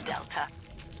her, Delta.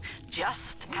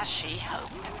 Just as she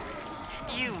hoped.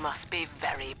 You must be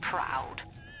very proud.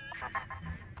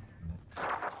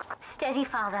 Steady,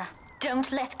 Father.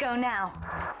 Don't let go now.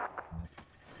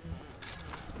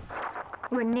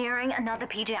 We're nearing another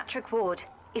pediatric ward.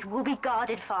 It will be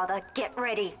guarded, Father. Get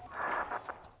ready.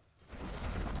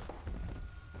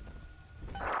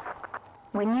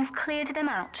 When you've cleared them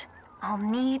out, I'll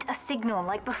need a signal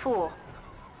like before.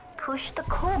 Push the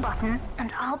call button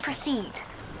and I'll proceed.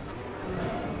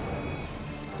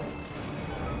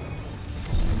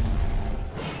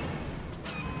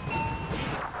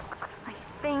 I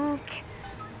think...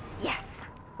 Yes,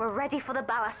 we're ready for the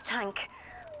ballast tank.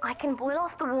 I can boil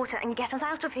off the water and get us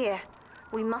out of here.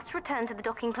 We must return to the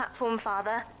docking platform,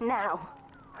 Father, now.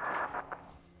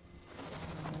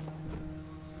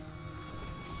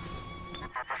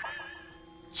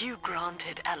 You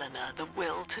granted Eleanor the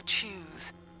will to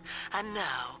choose. And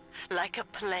now, like a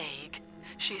plague,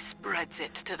 she spreads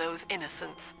it to those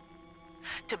innocents.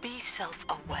 To be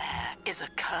self-aware is a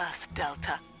curse,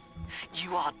 Delta.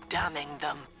 You are damning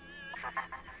them.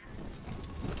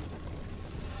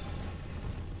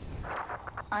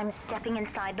 I'm stepping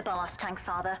inside the ballast tank,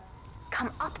 Father.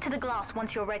 Come up to the glass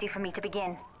once you're ready for me to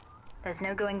begin. There's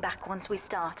no going back once we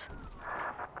start.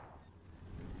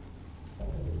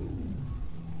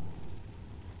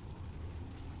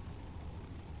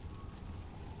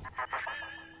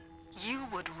 You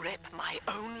would rip my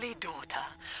only daughter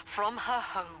from her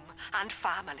home and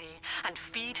family and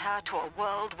feed her to a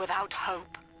world without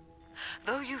hope.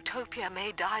 Though Utopia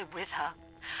may die with her,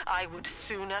 I would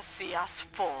sooner see us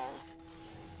fall.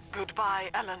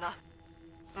 Goodbye, Eleanor.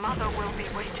 Mother will be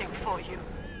waiting for you.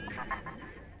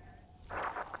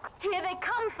 Here they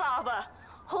come, Father!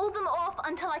 Hold them off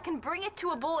until I can bring it to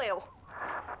a boil.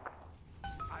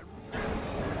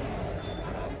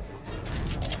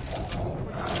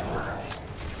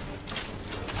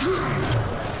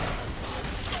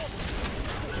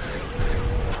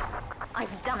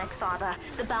 I've done it, Father.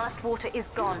 The ballast water is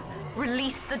gone.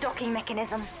 Release the docking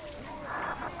mechanism.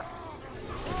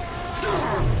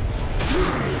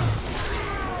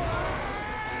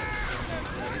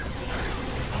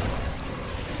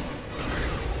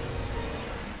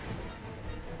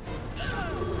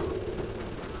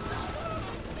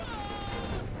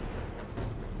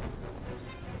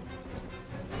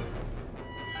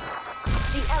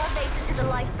 The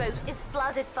lifeboat is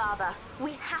flooded, Father.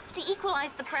 We have to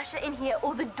equalize the pressure in here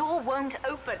or the door won't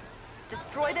open.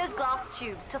 Destroy those glass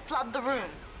tubes to flood the room.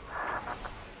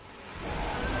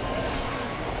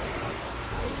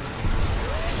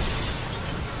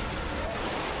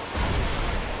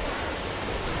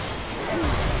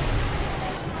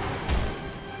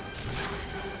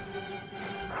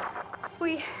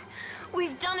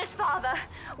 We've done it, Father.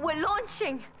 We're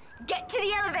launching. Get to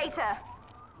the elevator.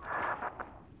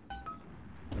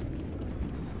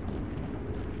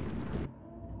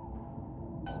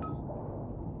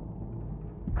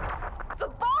 The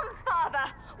bombs,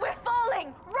 Father! We're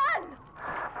falling! Run!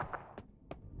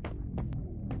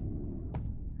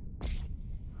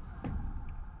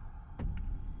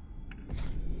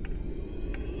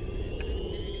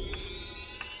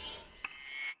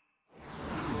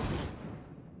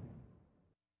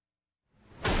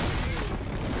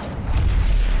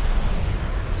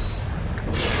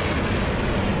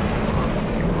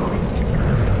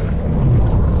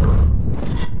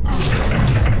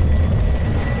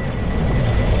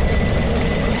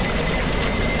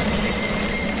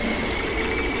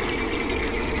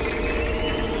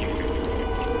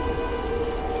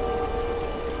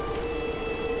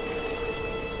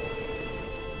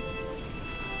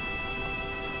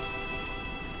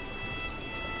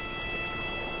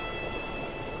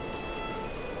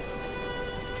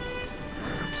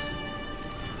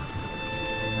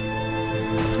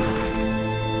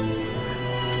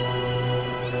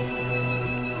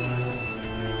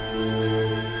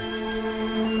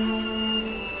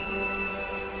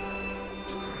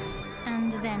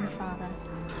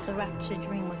 Rapture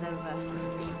dream was over.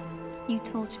 You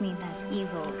taught me that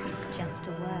evil is just a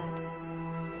word.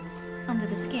 Under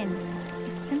the skin,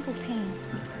 it's simple pain.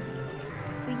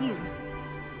 For you,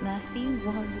 mercy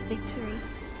was victory.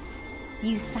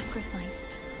 You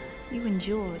sacrificed, you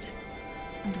endured,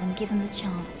 and when given the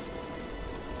chance,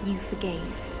 you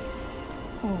forgave.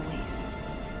 Always.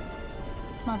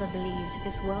 Mother believed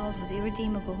this world was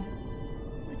irredeemable,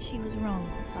 but she was wrong,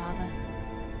 Father.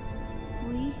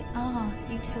 We are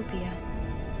Utopia,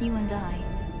 you and I,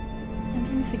 and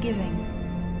in forgiving,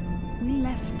 we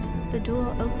left the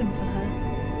door open for her.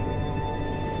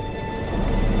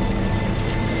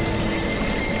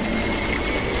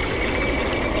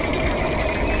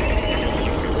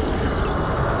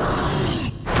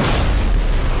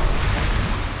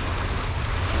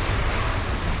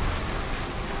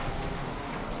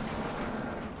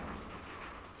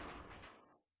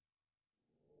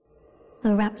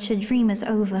 The Rapture dream is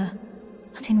over,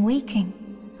 but in waking,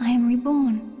 I am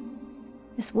reborn.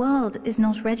 This world is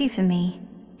not ready for me,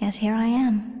 yet here I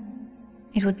am.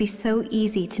 It would be so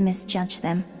easy to misjudge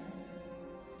them.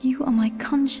 You are my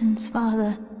conscience,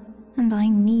 Father, and I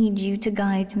need you to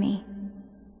guide me.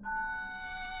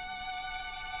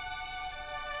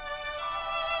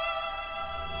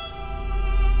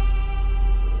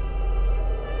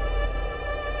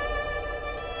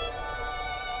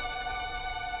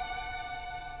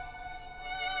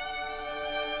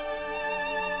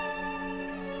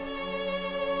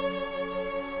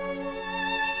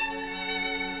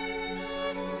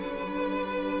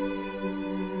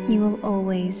 You will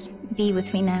always be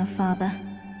with me now, Father.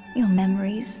 Your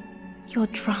memories, your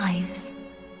drives.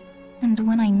 And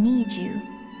when I need you,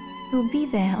 you'll be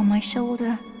there on my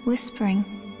shoulder, whispering.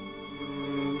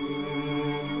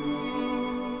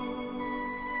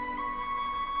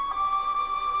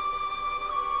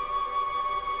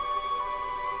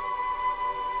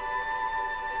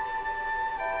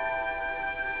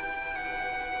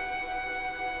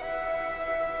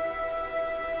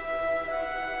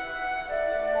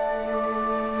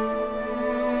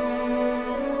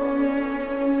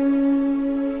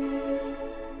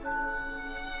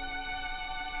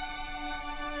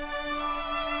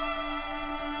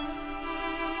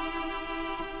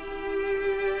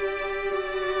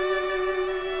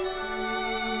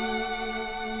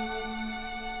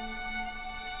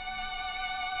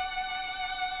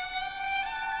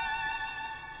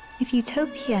 If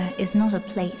Utopia is not a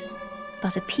place,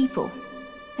 but a people,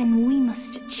 then we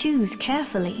must choose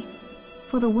carefully,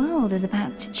 for the world is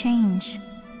about to change.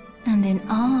 And in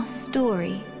our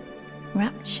story,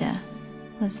 Rapture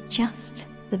was just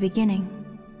the beginning.